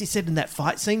 as you said in that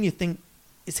fight scene, you think,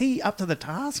 is he up to the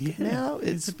task now?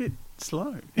 It's a bit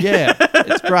slow. Yeah,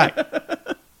 it's great.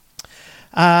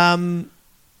 And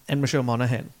Michelle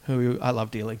Monaghan, who I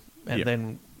love dearly. And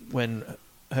then when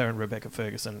her and Rebecca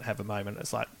Ferguson have a moment,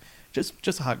 it's like,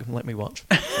 just hug and let me watch.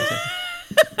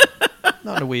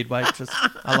 Not in a weird way, just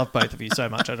I love both of you so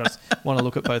much. I just want to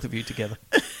look at both of you together.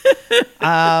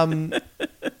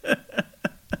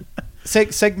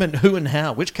 Segment Who and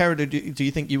How. Which character do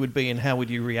you think you would be, and how would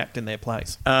you react in their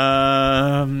place?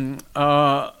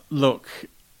 Look,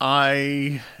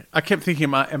 I kept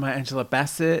thinking, am I Angela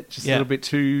Bassett? Just a little bit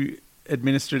too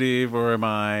administrative, or am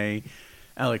I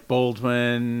Alec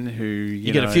Baldwin, who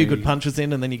you get a few good punches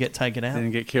in and then you get taken out, then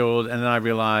you get killed, and then I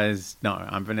realised, no,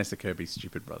 I'm Vanessa Kirby's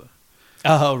stupid brother.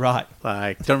 Oh, right.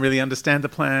 Like, don't really understand the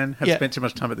plan. Have spent too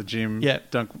much time at the gym. Yeah.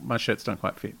 My shirts don't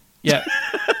quite fit. Yeah.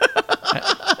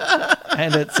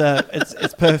 And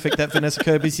it's perfect that Vanessa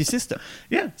Kirby's your sister.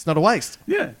 Yeah. It's not a waste.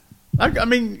 Yeah. I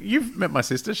mean, you've met my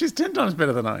sister. She's 10 times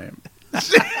better than I am.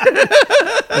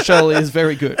 Michelle is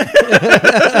very good. It's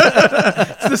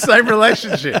the same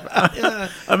relationship.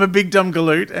 I'm a big dumb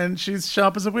galoot, and she's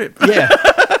sharp as a whip. Yeah.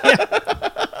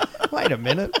 Wait a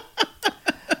minute.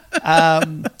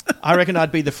 I reckon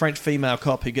I'd be the French female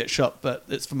cop who gets shot, but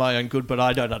it's for my own good, but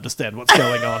I don't understand what's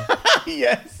going on.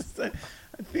 Yes.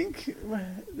 I think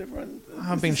everyone...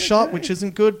 I've been shot, okay, which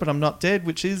isn't good, but I'm not dead,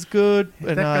 which is good.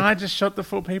 That guy just shot the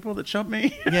 4 people that shot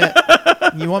me? Yeah.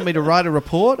 You want me to write a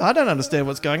report? I don't understand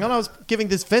what's going on. I was giving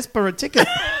this Vespa a ticket.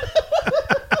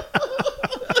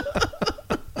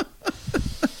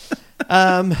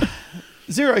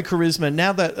 Zero charisma.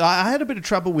 Now that I had a bit of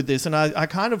trouble with this, and I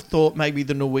kind of thought maybe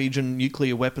the Norwegian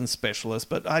nuclear weapons specialist,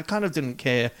 but I kind of didn't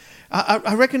care.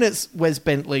 I reckon it's Wes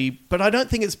Bentley, but I don't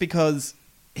think it's because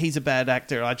he's a bad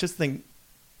actor. I just think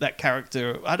that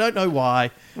character, I don't know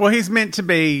why. Well, he's meant to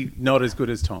be not as good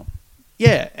as Tom.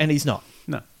 Yeah, and he's not.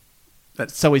 No.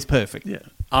 So he's perfect. Yeah.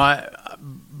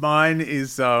 Mine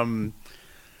is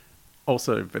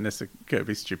also Vanessa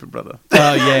Kirby's stupid brother.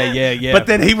 Oh, yeah. But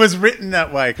then he was written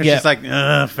that way because she's like,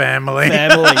 family.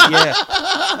 Family,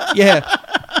 yeah.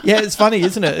 Yeah, it's funny,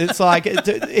 isn't it? It's like,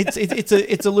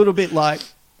 it's a little bit like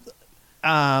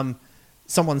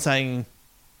someone saying...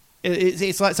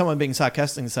 It's like someone being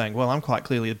sarcastic and saying, well, I'm quite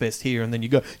clearly the best here. And then you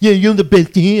go, yeah, you're the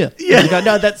best here. Yeah. And you go,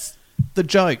 no, that's the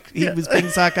joke. He was being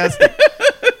sarcastic.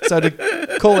 So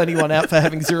to call anyone out for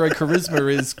having zero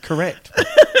charisma is correct.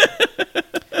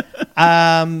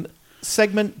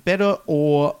 Segment better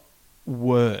or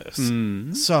worse?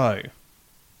 So,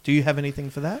 do you have anything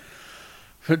for that?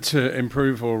 To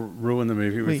improve or ruin the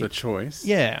movie with a choice?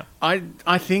 Yeah.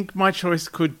 I think my choice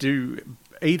could do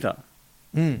either.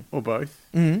 Or both,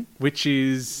 which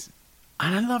is,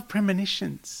 and I love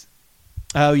premonitions.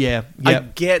 Oh, yeah. Yep. I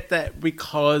get that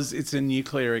because it's a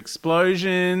nuclear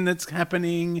explosion that's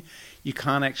happening, you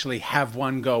can't actually have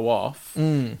one go off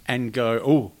and go,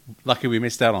 oh, lucky we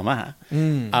missed out on that.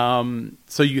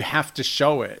 So you have to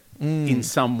show it in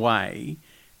some way,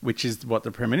 which is what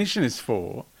the premonition is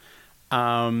for.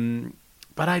 But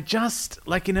I just,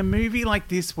 like in a movie like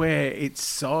this where it's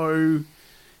so...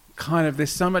 kind of, there's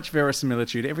so much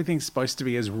verisimilitude. Everything's supposed to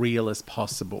be as real as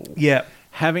possible. Yeah.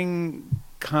 Having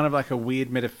kind of like a weird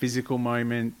metaphysical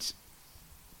moment,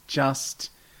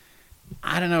 just,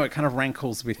 I don't know, it kind of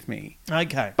rankles with me.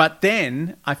 Okay. But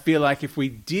then I feel like if we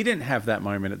didn't have that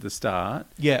moment at the start,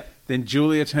 then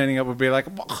Julia turning up would be like,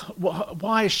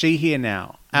 why is she here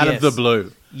now? Out of the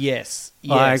blue. Yes.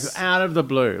 Like, Yes. out of the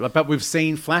blue. Like, but we've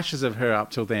seen flashes of her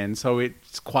up till then, so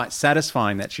it's quite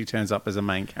satisfying that she turns up as a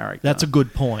main character. That's a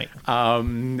good point.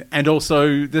 And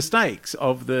also the stakes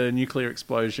of the nuclear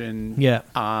explosion Yeah.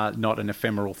 are not an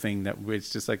ephemeral thing that it's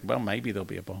just like, well, maybe there'll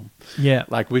be a bomb. Yeah.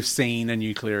 Like, we've seen a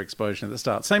nuclear explosion at the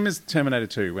start. Same as Terminator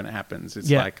 2 when it happens. It's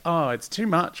Yeah. like, oh, it's too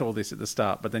much, all this at the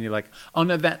start. But then you're like, oh,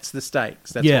 no, that's the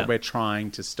stakes. That's Yeah. what we're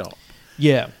trying to stop.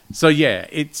 Yeah. So, yeah,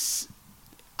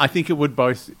 I think it would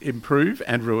both improve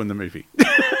and ruin the movie.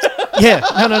 Yeah.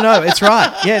 No. It's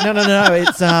right. Yeah. No.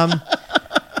 It's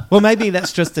well, maybe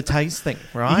that's just a taste thing,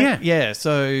 right? Yeah. Yeah.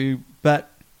 So,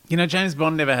 but James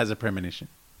Bond never has a premonition.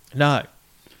 no.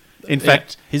 In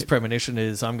fact, his premonition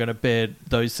is, I'm going to bed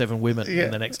those 7 women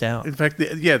in the next hour. In fact,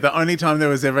 the only time there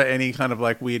was ever any kind of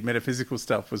like weird metaphysical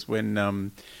stuff was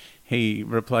when he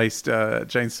replaced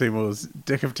Jane Seymour's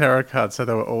deck of tarot cards, so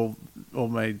they were all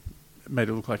made it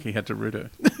look like he had to root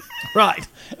her. Right.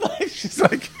 She's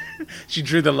like, she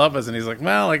drew the lovers, and he's like,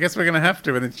 well, I guess we're going to have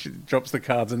to. And then she drops the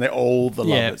cards, and they're all the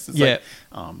lovers. It's like,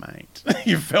 oh, mate,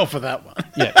 you fell for that one.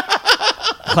 Yeah.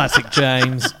 Classic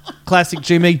James. Classic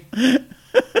Jimmy.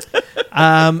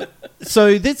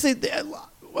 So this is,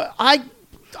 I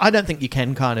don't think you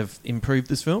can kind of improve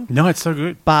this film. No, it's so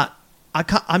good. But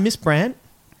I miss Brandt.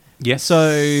 Yes. So,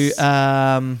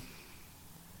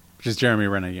 which is Jeremy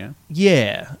Renner, yeah?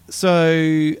 Yeah.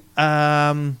 So,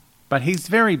 but he's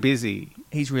very busy.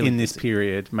 He's really in this busy.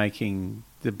 period making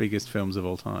the biggest films of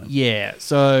all time. Yeah.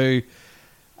 So,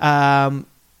 and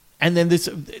then this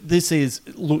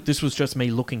was just me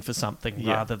looking for something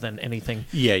rather than anything.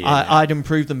 Yeah. I'd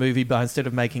improve the movie by, instead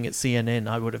of making it CNN,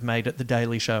 I would have made it The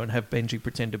Daily Show and have Benji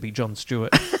pretend to be Jon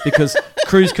Stewart, because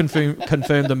Cruise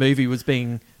confirmed the movie was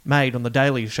being made on The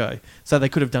Daily Show, so they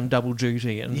could have done double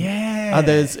duty. And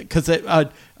others, because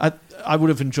I would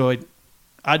have enjoyed.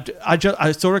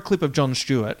 I saw a clip of Jon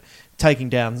Stewart taking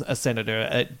down a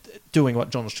senator, doing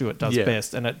what Jon Stewart does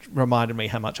best, and it reminded me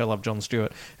how much I love Jon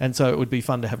Stewart. And so it would be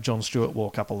fun to have Jon Stewart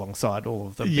walk up alongside all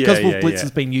of them, because Wolf Blitz has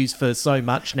been used for so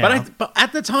much now. But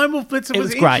at the time, Wolf Blitz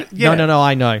was great. Yeah. No,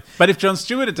 I know. But if Jon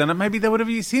Stewart had done it, maybe they would have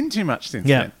used him too much since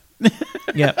then.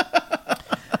 Yeah.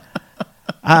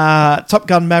 Top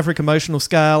Gun Maverick emotional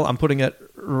scale, I'm putting it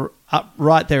up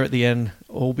right there at the end,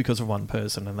 all because of one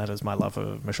person, and that is my love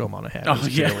of Michelle Monaghan.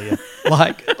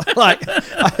 Like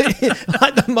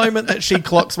the moment that she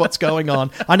clocks what's going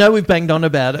on. I know we've banged on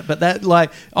about it, but that,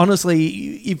 like, honestly,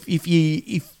 if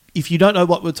you don't know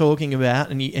what we're talking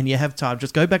about and you have time,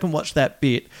 just go back and watch that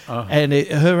bit. And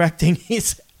her acting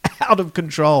is out of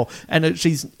control, and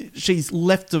she's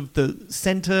left of the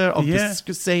center of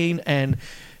the scene, and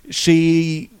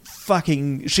she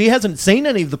hasn't seen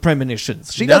any of the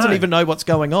premonitions. She doesn't even know what's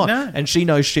going on, and she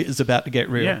knows shit is about to get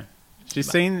real. Yeah. She's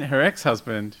seen her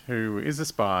ex-husband, who is a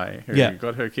spy, who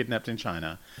got her kidnapped in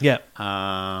China. Yeah.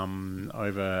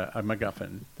 Over a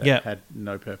MacGuffin that had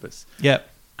no purpose. Yeah.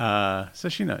 So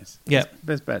she knows. Yeah.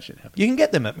 There's bad shit happening. You can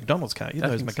get them at McDonald's, can't you?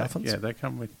 Those MacGuffins. So. Yeah, they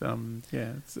come with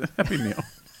it's a Happy Meal.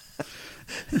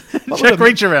 Check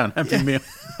reach around. Happy Meal.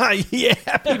 Yeah,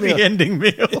 Happy Meal. Ending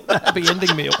meal. Happy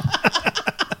ending meal.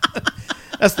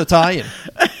 That's the tie-in.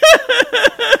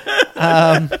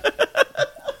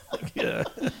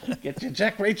 Get your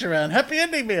Jack Reach Around Happy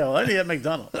Ending Meal only at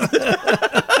McDonald's.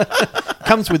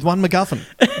 Comes with one MacGuffin.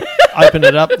 Open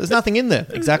it up. There's nothing in there.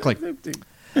 Exactly.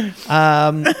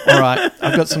 All right.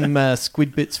 I've got some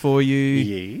squid bits for you.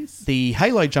 Yes. The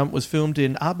Halo jump was filmed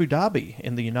in Abu Dhabi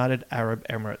in the United Arab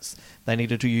Emirates. They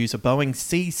needed to use a Boeing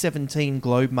C-17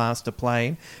 Globemaster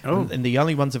plane, and the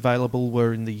only ones available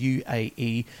were in the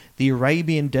UAE. The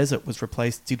Arabian Desert was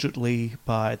replaced digitally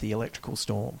by the Electrical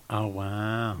Storm. Oh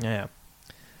wow! Yeah.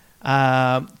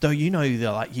 Though you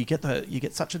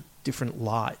get such a different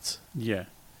light. Yeah.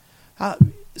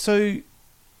 So,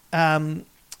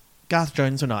 Garth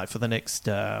Jones and I for the next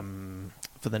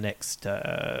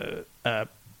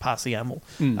Parsi Amel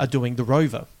are doing The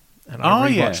Rover. And I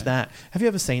rewatched that. Have you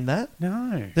ever seen that?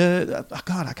 No.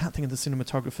 God, I can't think of the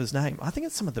cinematographer's name. I think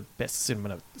it's some of the best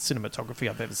cinematography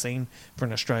I've ever seen for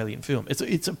an Australian film. It's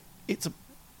a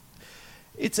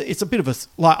bit of a,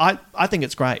 like, I think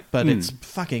it's great, but it's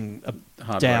fucking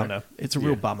a downer. It's a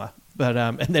real bummer. But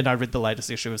and then I read the latest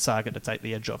issue of Saga to take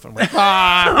the edge off and went,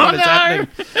 what is happening?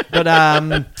 But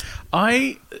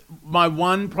my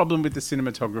one problem with the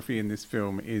cinematography in this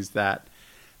film is that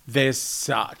there's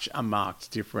such a marked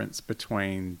difference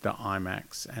between the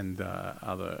IMAX and the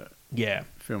other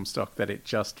film stock that it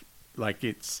just, like,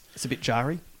 it's a bit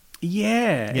jarry.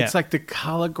 Yeah, it's like the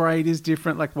color grade is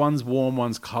different. Like, one's warm,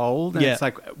 one's cold. And it's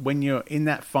like when you're in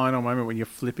that final moment when you're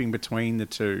flipping between the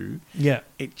two,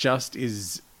 it just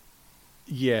is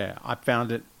yeah, I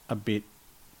found it a bit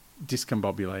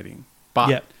discombobulating. But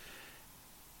Yep.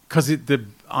 because the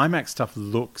IMAX stuff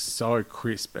looks so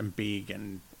crisp and big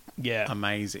and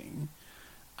amazing,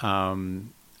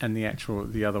 and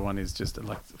the other one is just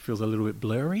like feels a little bit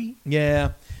blurry.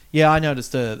 Yeah, I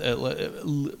noticed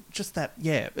just that.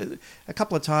 Yeah, a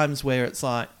couple of times where it's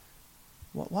like,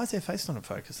 why is their face not in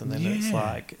focus? And then it's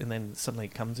like, and then suddenly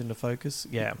it comes into focus.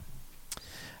 Yeah.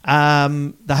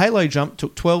 The Halo jump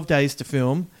took 12 days to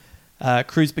film.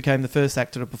 Cruise became the first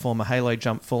actor to perform a Halo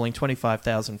jump, falling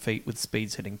 25,000 feet with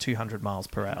speeds hitting 200 miles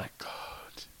per hour. Oh my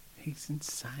God, he's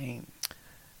insane.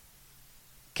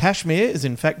 Kashmir is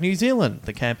in fact New Zealand.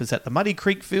 The camp is at the Muddy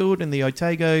Creek Field in the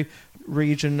Otago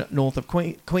region north of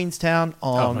Queenstown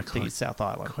on the South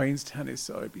Island. Queenstown is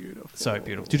so beautiful. So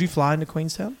beautiful. Did you fly into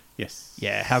Queenstown? Yes.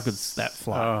 Yeah, how good's that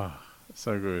flight? Oh,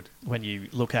 so good. When you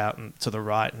look out and to the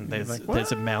right and there's like,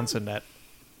 there's a mountain at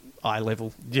eye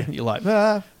level. Yeah. You're like,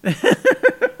 ah.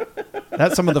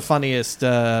 That's some of the funniest.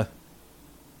 I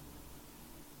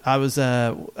was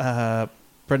Brendan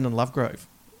Lovegrove.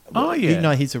 Oh, yeah. You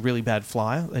know, he's a really bad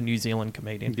flyer, a New Zealand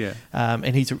comedian. Yeah.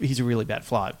 And he's a really bad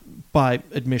flyer, by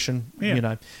admission, Yeah. you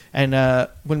know. And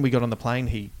when we got on the plane,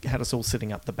 he had us all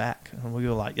sitting up the back. And we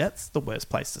were like, that's the worst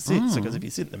place to sit. Because if you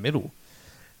sit in the middle...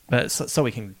 But so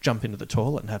we can jump into the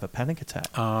toilet and have a panic attack.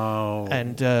 Oh.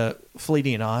 And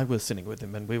Fleety and I were sitting with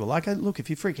him, and we were like, hey, look, if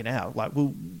you're freaking out, like,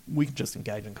 we can just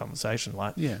engage in conversation.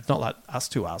 Like, it's not like us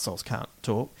two arseholes can't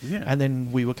talk. Yeah. And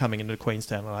then we were coming into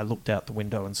Queenstown, and I looked out the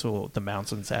window and saw the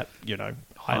mountains at,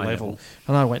 high level.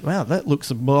 And I went, wow, that looks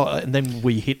more... And then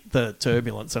we hit the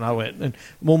turbulence, and I went, and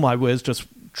all my words just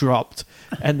dropped.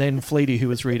 And then Fleety, who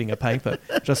was reading a paper,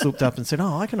 just looked up and said,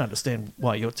 oh, I can understand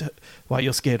why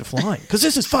you're scared of flying, because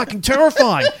this is fucking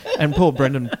terrifying. And poor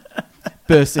Brendan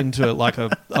burst into like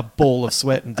a ball of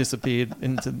sweat and disappeared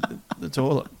into the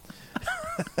toilet.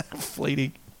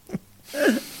 Fleety.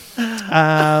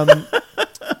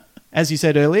 As you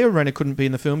said earlier, Renner couldn't be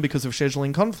in the film because of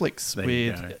scheduling conflicts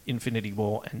with Infinity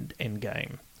War and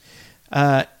Endgame.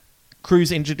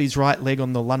 Cruise injured his right leg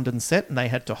on the London set, and they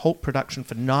had to halt production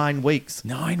for 9 weeks.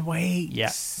 9 weeks? Yeah.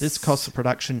 This cost the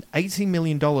production $80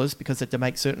 million because they had to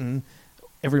make certain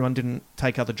everyone didn't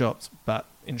take other jobs, but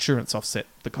insurance offset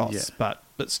the costs. Yeah.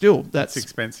 But still, that's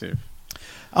expensive.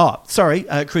 Oh, sorry.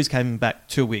 Cruise came back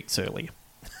 2 weeks early.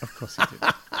 Of course he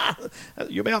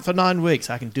did. You're out for 9 weeks.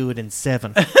 I can do it in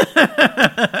 7.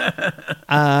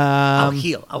 I'll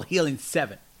heal in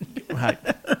 7. Right.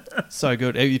 So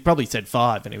good. He probably said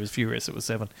 5 and he was furious it was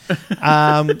 7.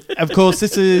 Of course,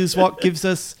 this is what gives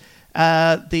us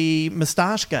the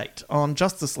moustache gate on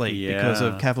Justice League because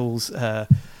of Cavill's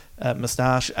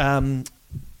moustache.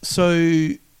 So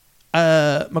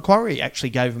Macquarie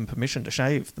actually gave him permission to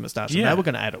shave the moustache. And they were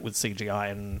going to add it with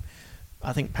CGI, and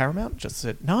I think Paramount just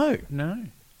said no. No.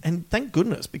 And thank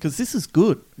goodness, because this is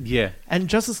good. Yeah. And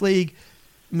Justice League,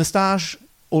 moustache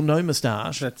or no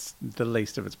moustache, that's the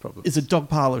least of its problems. Is a dog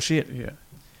pile of shit. Yeah.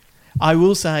 I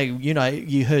will say,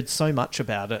 you heard so much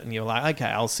about it and you're like, okay,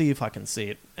 I'll see if I can see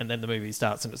it. And then the movie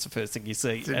starts and it's the first thing you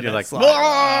see. And you're it's like, oh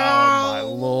my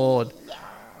Lord.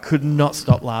 Could not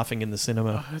stop laughing in the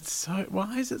cinema. Oh,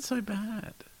 why is it so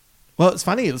bad? Well, it's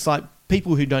funny. It's like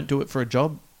people who don't do it for a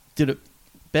job did it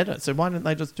better. So why don't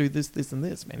they just do this, this, and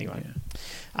this? Anyway.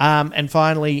 Yeah. And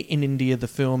finally, in India, the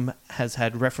film has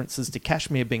had references to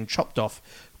Kashmir being chopped off,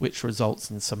 which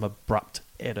results in some abrupt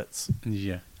edits.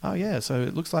 Yeah. Oh, yeah. So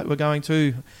it looks like we're going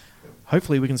to...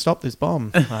 Hopefully we can stop this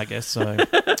bomb, I guess. So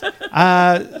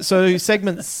so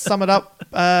segments, sum it up.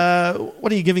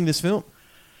 What are you giving this film?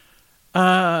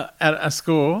 A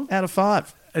score? Out of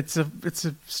 5. It's a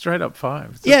straight up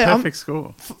 5. It's a perfect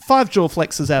score. 5 jaw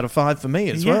flexes out of 5 for me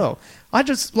as well. I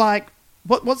just like...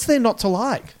 What's there not to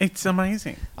like? It's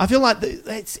amazing. I feel like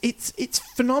it's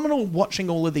phenomenal watching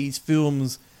all of these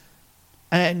films,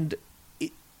 and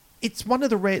it's one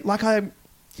of the rare... Like I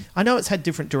know it's had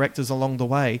different directors along the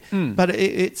way, but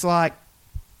it's like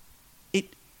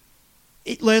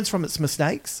it learns from its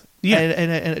mistakes. Yeah,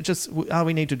 and it just,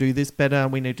 we need to do this better,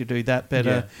 we need to do that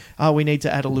better, we need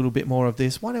to add a little bit more of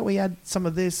this, why don't we add some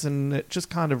of this, and it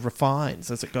just kind of refines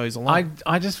as it goes along.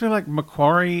 I just feel like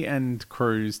Macquarie and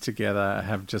Cruise together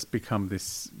have just become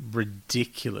this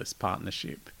ridiculous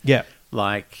partnership. Yeah.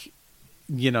 Like,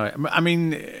 I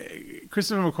mean,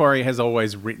 Christopher Macquarie has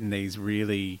always written these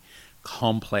really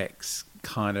complex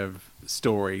kind of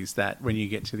stories that when you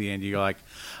get to the end you're like,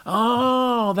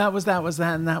 oh, that was that,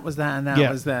 and that was that, and that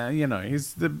was that.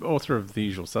 He's the author of The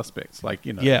Usual Suspects. Like,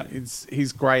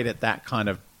 he's great at that kind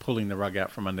of pulling the rug out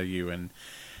from under you, and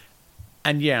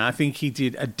I think he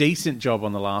did a decent job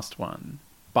on the last one,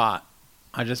 but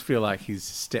I just feel like he's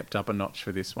stepped up a notch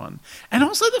for this one. And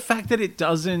also the fact that it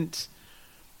doesn't,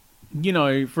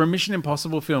 for a Mission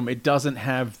Impossible film, it doesn't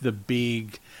have the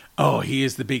big,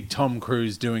 here's the big Tom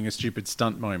Cruise doing a stupid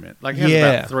stunt moment. Like, it has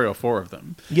about 3 or 4 of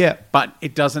them. Yeah. But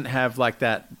it doesn't have, like,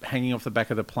 that hanging off the back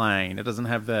of the plane. It doesn't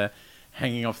have the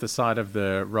hanging off the side of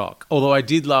the rock. Although I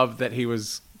did love that he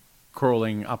was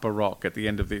crawling up a rock at the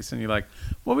end of this, and you're like,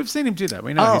 well, we've seen him do that.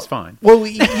 We know he's fine. Well,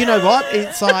 you know what?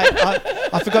 It's like,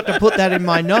 I forgot to put that in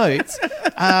my notes.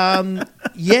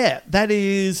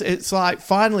 It's like,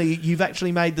 finally, you've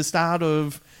actually made the start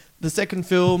of the second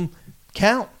film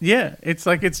count. Yeah, it's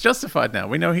like, it's justified now.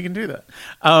 We know he can do that.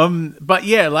 But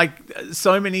yeah, like,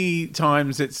 so many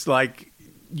times it's like,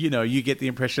 you get the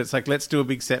impression it's like, let's do a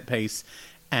big set piece.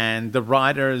 And the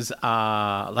writers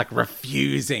are like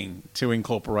refusing to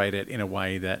incorporate it in a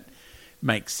way that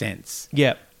makes sense.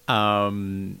 Yeah. I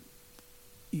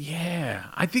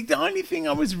think the only thing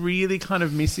I was really kind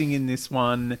of missing in this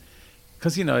one,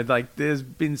 because, like there's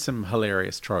been some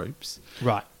hilarious tropes.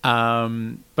 Right.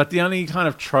 But the only kind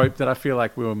of trope that I feel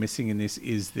like we were missing in this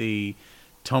is the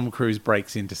Tom Cruise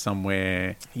breaks into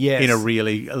somewhere in a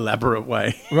really elaborate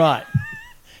way. Right.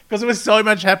 Because there was so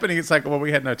much happening, it's like, well,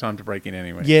 we had no time to break in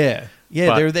anyway. Yeah.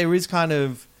 But there is kind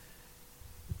of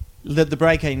the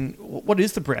break-in. What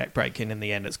is the break-in in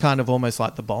the end? It's kind of almost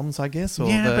like the bombs, I guess. Or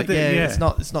it's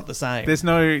not the same. There's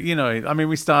no,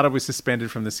 we started with suspended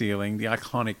from the ceiling, the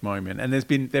iconic moment, and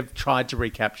they've tried to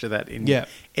recapture that in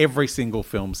every single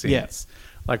film since. Yeah.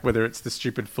 Like whether it's the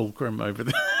stupid fulcrum over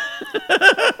the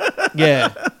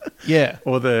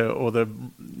or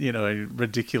the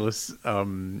ridiculous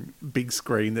big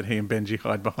screen that he and Benji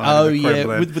hide behind.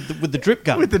 With the drip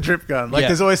gun. With the drip gun. Like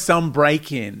there's always some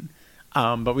break in,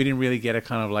 but we didn't really get a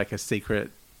kind of like a secret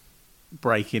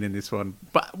break in this one.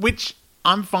 But which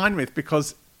I'm fine with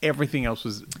because everything else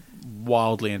was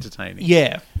wildly entertaining.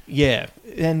 Yeah,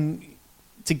 and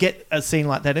to get a scene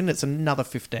like that in, it's another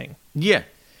 15. Yeah.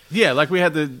 Yeah, like we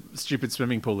had the stupid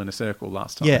swimming pool in a circle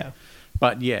last time. Yeah.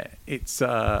 But yeah, it's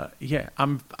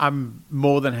I'm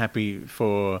more than happy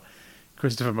for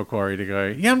Christopher McQuarrie to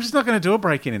go, I'm just not going to do a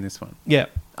break-in in this one. Yeah.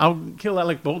 I'll kill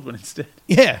Alec Baldwin instead.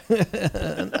 Yeah.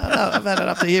 I've had it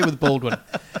up to here with Baldwin.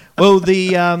 Well,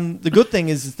 the good thing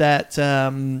is that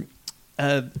the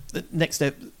next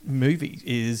step movie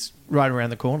is right around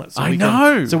the corner.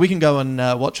 So we can go and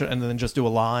watch it and then just do a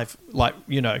live,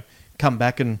 come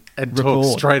back and record.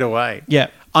 Talk straight away. Yeah.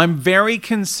 I'm very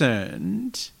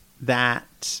concerned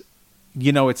that,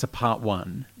 it's a part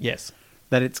 1. Yes.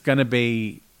 That it's going to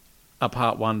be a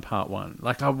part 1.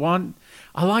 Like I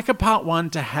like a part 1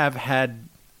 to have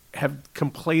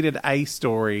completed a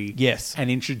story. Yes. And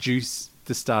introduce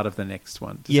the start of the next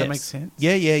one. Does that make sense?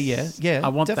 Yeah. I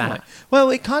want definitely. that.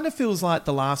 Well, it kind of feels like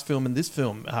the last film and this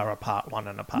film are a part 1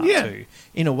 and a part 2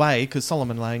 in a way, because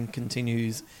Solomon Lane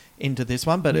continues into this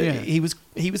one, but he was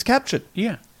captured.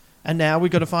 Yeah. And now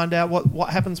we've got to find out what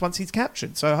happens once he's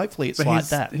captured. So hopefully it's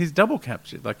that. He's double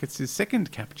captured. Like it's his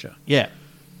second capture. Yeah.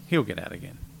 He'll get out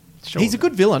again. Sure. He's a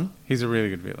good villain. He's a really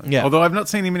good villain. Yeah. Although I've not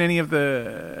seen him in any of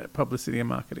the publicity and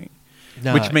marketing.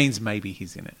 No. Which means maybe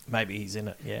he's in it. Maybe he's in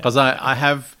it, yeah. Because I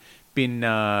have been,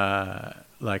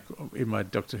 like in my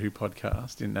Doctor Who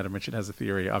podcast, in Adam Richard Has a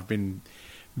Theory, I've been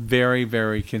very,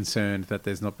 very concerned that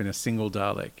there's not been a single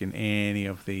Dalek in any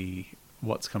of the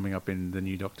what's coming up in the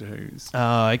new Doctor Who's.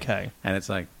 Oh, okay. And it's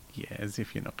like, as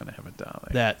if you're not going to have a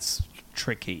Dalek. That's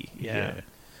tricky, yeah.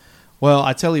 Well,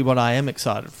 I tell you what I am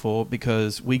excited for,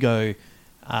 because we go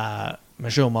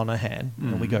Michelle Monaghan,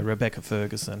 and we go Rebecca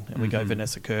Ferguson, and we go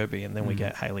Vanessa Kirby, and then we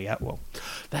get Hayley Atwell.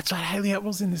 That's right, Hayley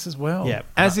Atwell's in this as well. Yeah.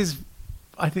 As is,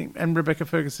 I think, and Rebecca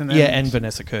Ferguson. And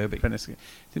Vanessa Kirby. Do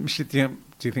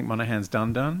you think Monaghan's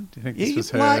done? Do you think this was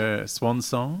her swan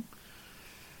song?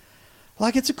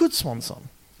 Like, it's a good swan song.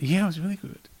 Yeah, it was really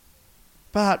good.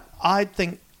 But I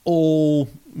think all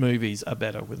movies are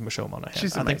better with Michelle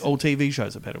Monaghan. I think all TV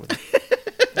shows are better with her.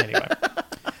 Anyway,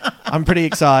 I'm pretty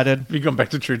excited. Have you gone back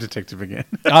to True Detective again?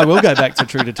 I will go back to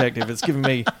True Detective. It's given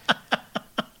me...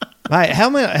 Mate,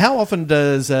 how often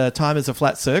does Time is a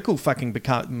Flat Circle fucking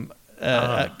become...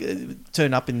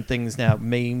 turn up in things now,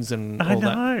 memes and all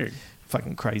that.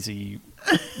 Fucking crazy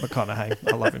McConaughey.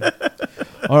 I love him.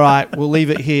 All right, we'll leave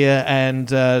it here, and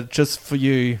just for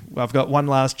you, I've got one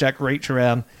last Jack Reach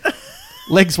around.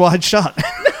 Legs wide shut.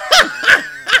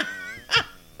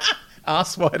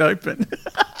 Arse wide open.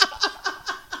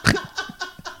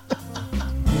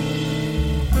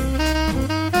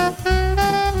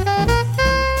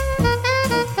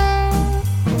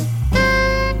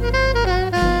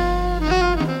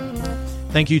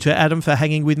 Thank you to Adam for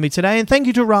hanging with me today, and thank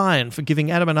you to Ryan for giving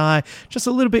Adam and I just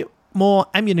a little bit more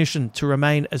ammunition to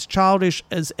remain as childish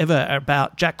as ever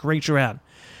about Jack Reach Around.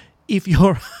 If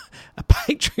you're a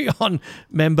Patreon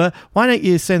member, why don't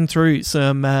you send through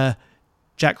some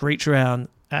Jack Reach Around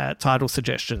title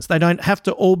suggestions? They don't have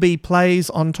to all be plays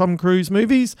on Tom Cruise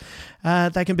movies.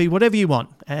 They can be whatever you want,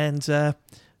 and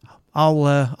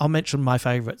I'll mention my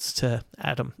favourites to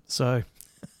Adam. So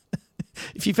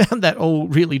if you found that all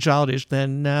really childish,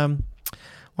 then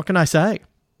what can I say?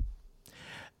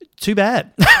 Too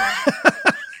bad.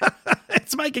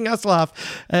 It's making us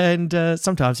laugh, and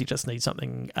sometimes you just need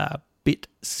something a bit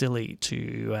silly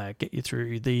to get you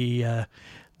through the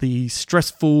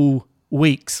stressful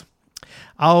weeks.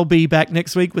 I'll be back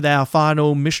next week with our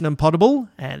final Mission Impossible,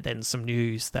 and then some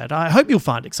news that I hope you'll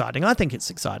find exciting. I think it's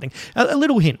exciting. A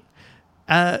little hint,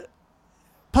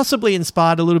 possibly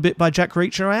inspired a little bit by Jack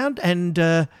Reach Around,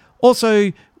 and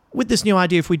also with this new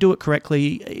idea, if we do it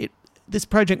correctly, this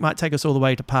project might take us all the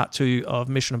way to part 2 of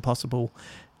Mission Impossible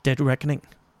Dead Reckoning.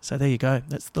 So there you go.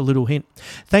 That's the little hint.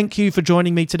 Thank you for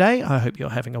joining me today. I hope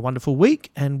you're having a wonderful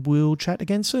week, and we'll chat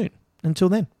again soon. Until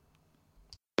then.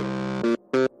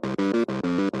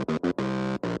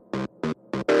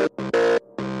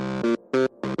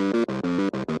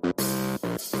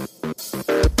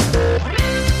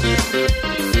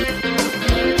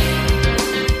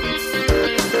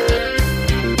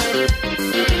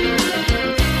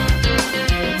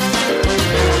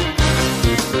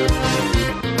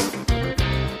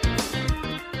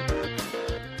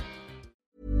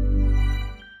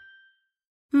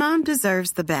 Mom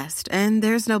deserves the best, and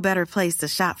there's no better place to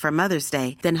shop for Mother's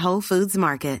Day than Whole Foods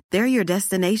Market. They're your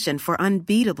destination for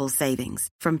unbeatable savings,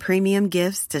 from premium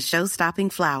gifts to show-stopping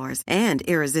flowers and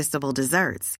irresistible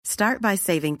desserts. Start by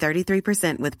saving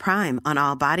 33% with Prime on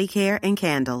all body care and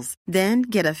candles. Then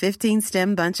get a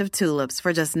 15-stem bunch of tulips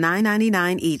for just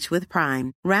 $9.99 each with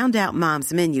Prime. Round out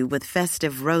Mom's menu with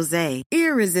festive rosé,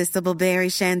 irresistible berry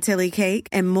chantilly cake,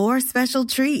 and more special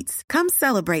treats. Come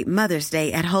celebrate Mother's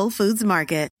Day at Whole Foods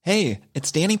Market. Hey,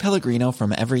 it's Danny Pellegrino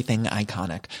from Everything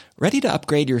Iconic. Ready to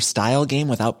upgrade your style game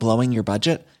without blowing your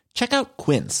budget? Check out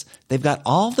Quince. They've got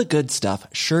all the good stuff,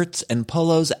 shirts and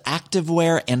polos,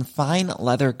 activewear, and fine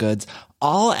leather goods,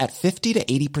 all at 50 to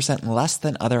 80% less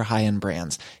than other high-end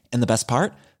brands. And the best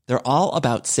part? They're all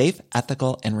about safe,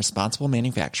 ethical, and responsible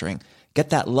manufacturing.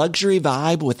 Get that luxury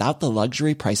vibe without the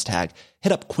luxury price tag.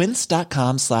 Hit up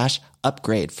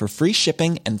quince.com/upgrade for free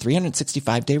shipping and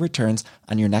 365-day returns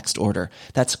on your next order.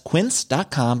 That's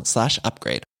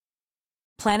quince.com/upgrade.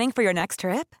 Planning for your next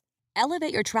trip?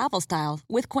 Elevate your travel style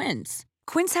with Quince.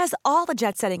 Quince has all the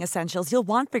jet-setting essentials you'll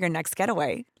want for your next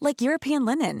getaway, like European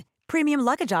linen, premium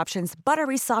luggage options,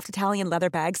 buttery soft Italian leather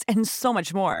bags, and so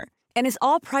much more. And is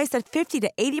all priced at 50 to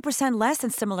 80% less than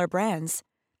similar brands.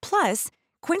 Plus,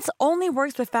 Quince only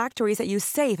works with factories that use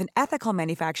safe and ethical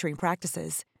manufacturing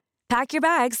practices. Pack your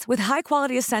bags with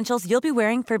high-quality essentials you'll be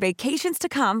wearing for vacations to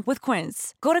come with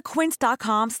Quince. Go to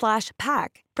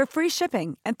quince.com/pack for free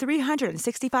shipping and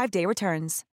 365-day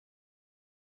returns.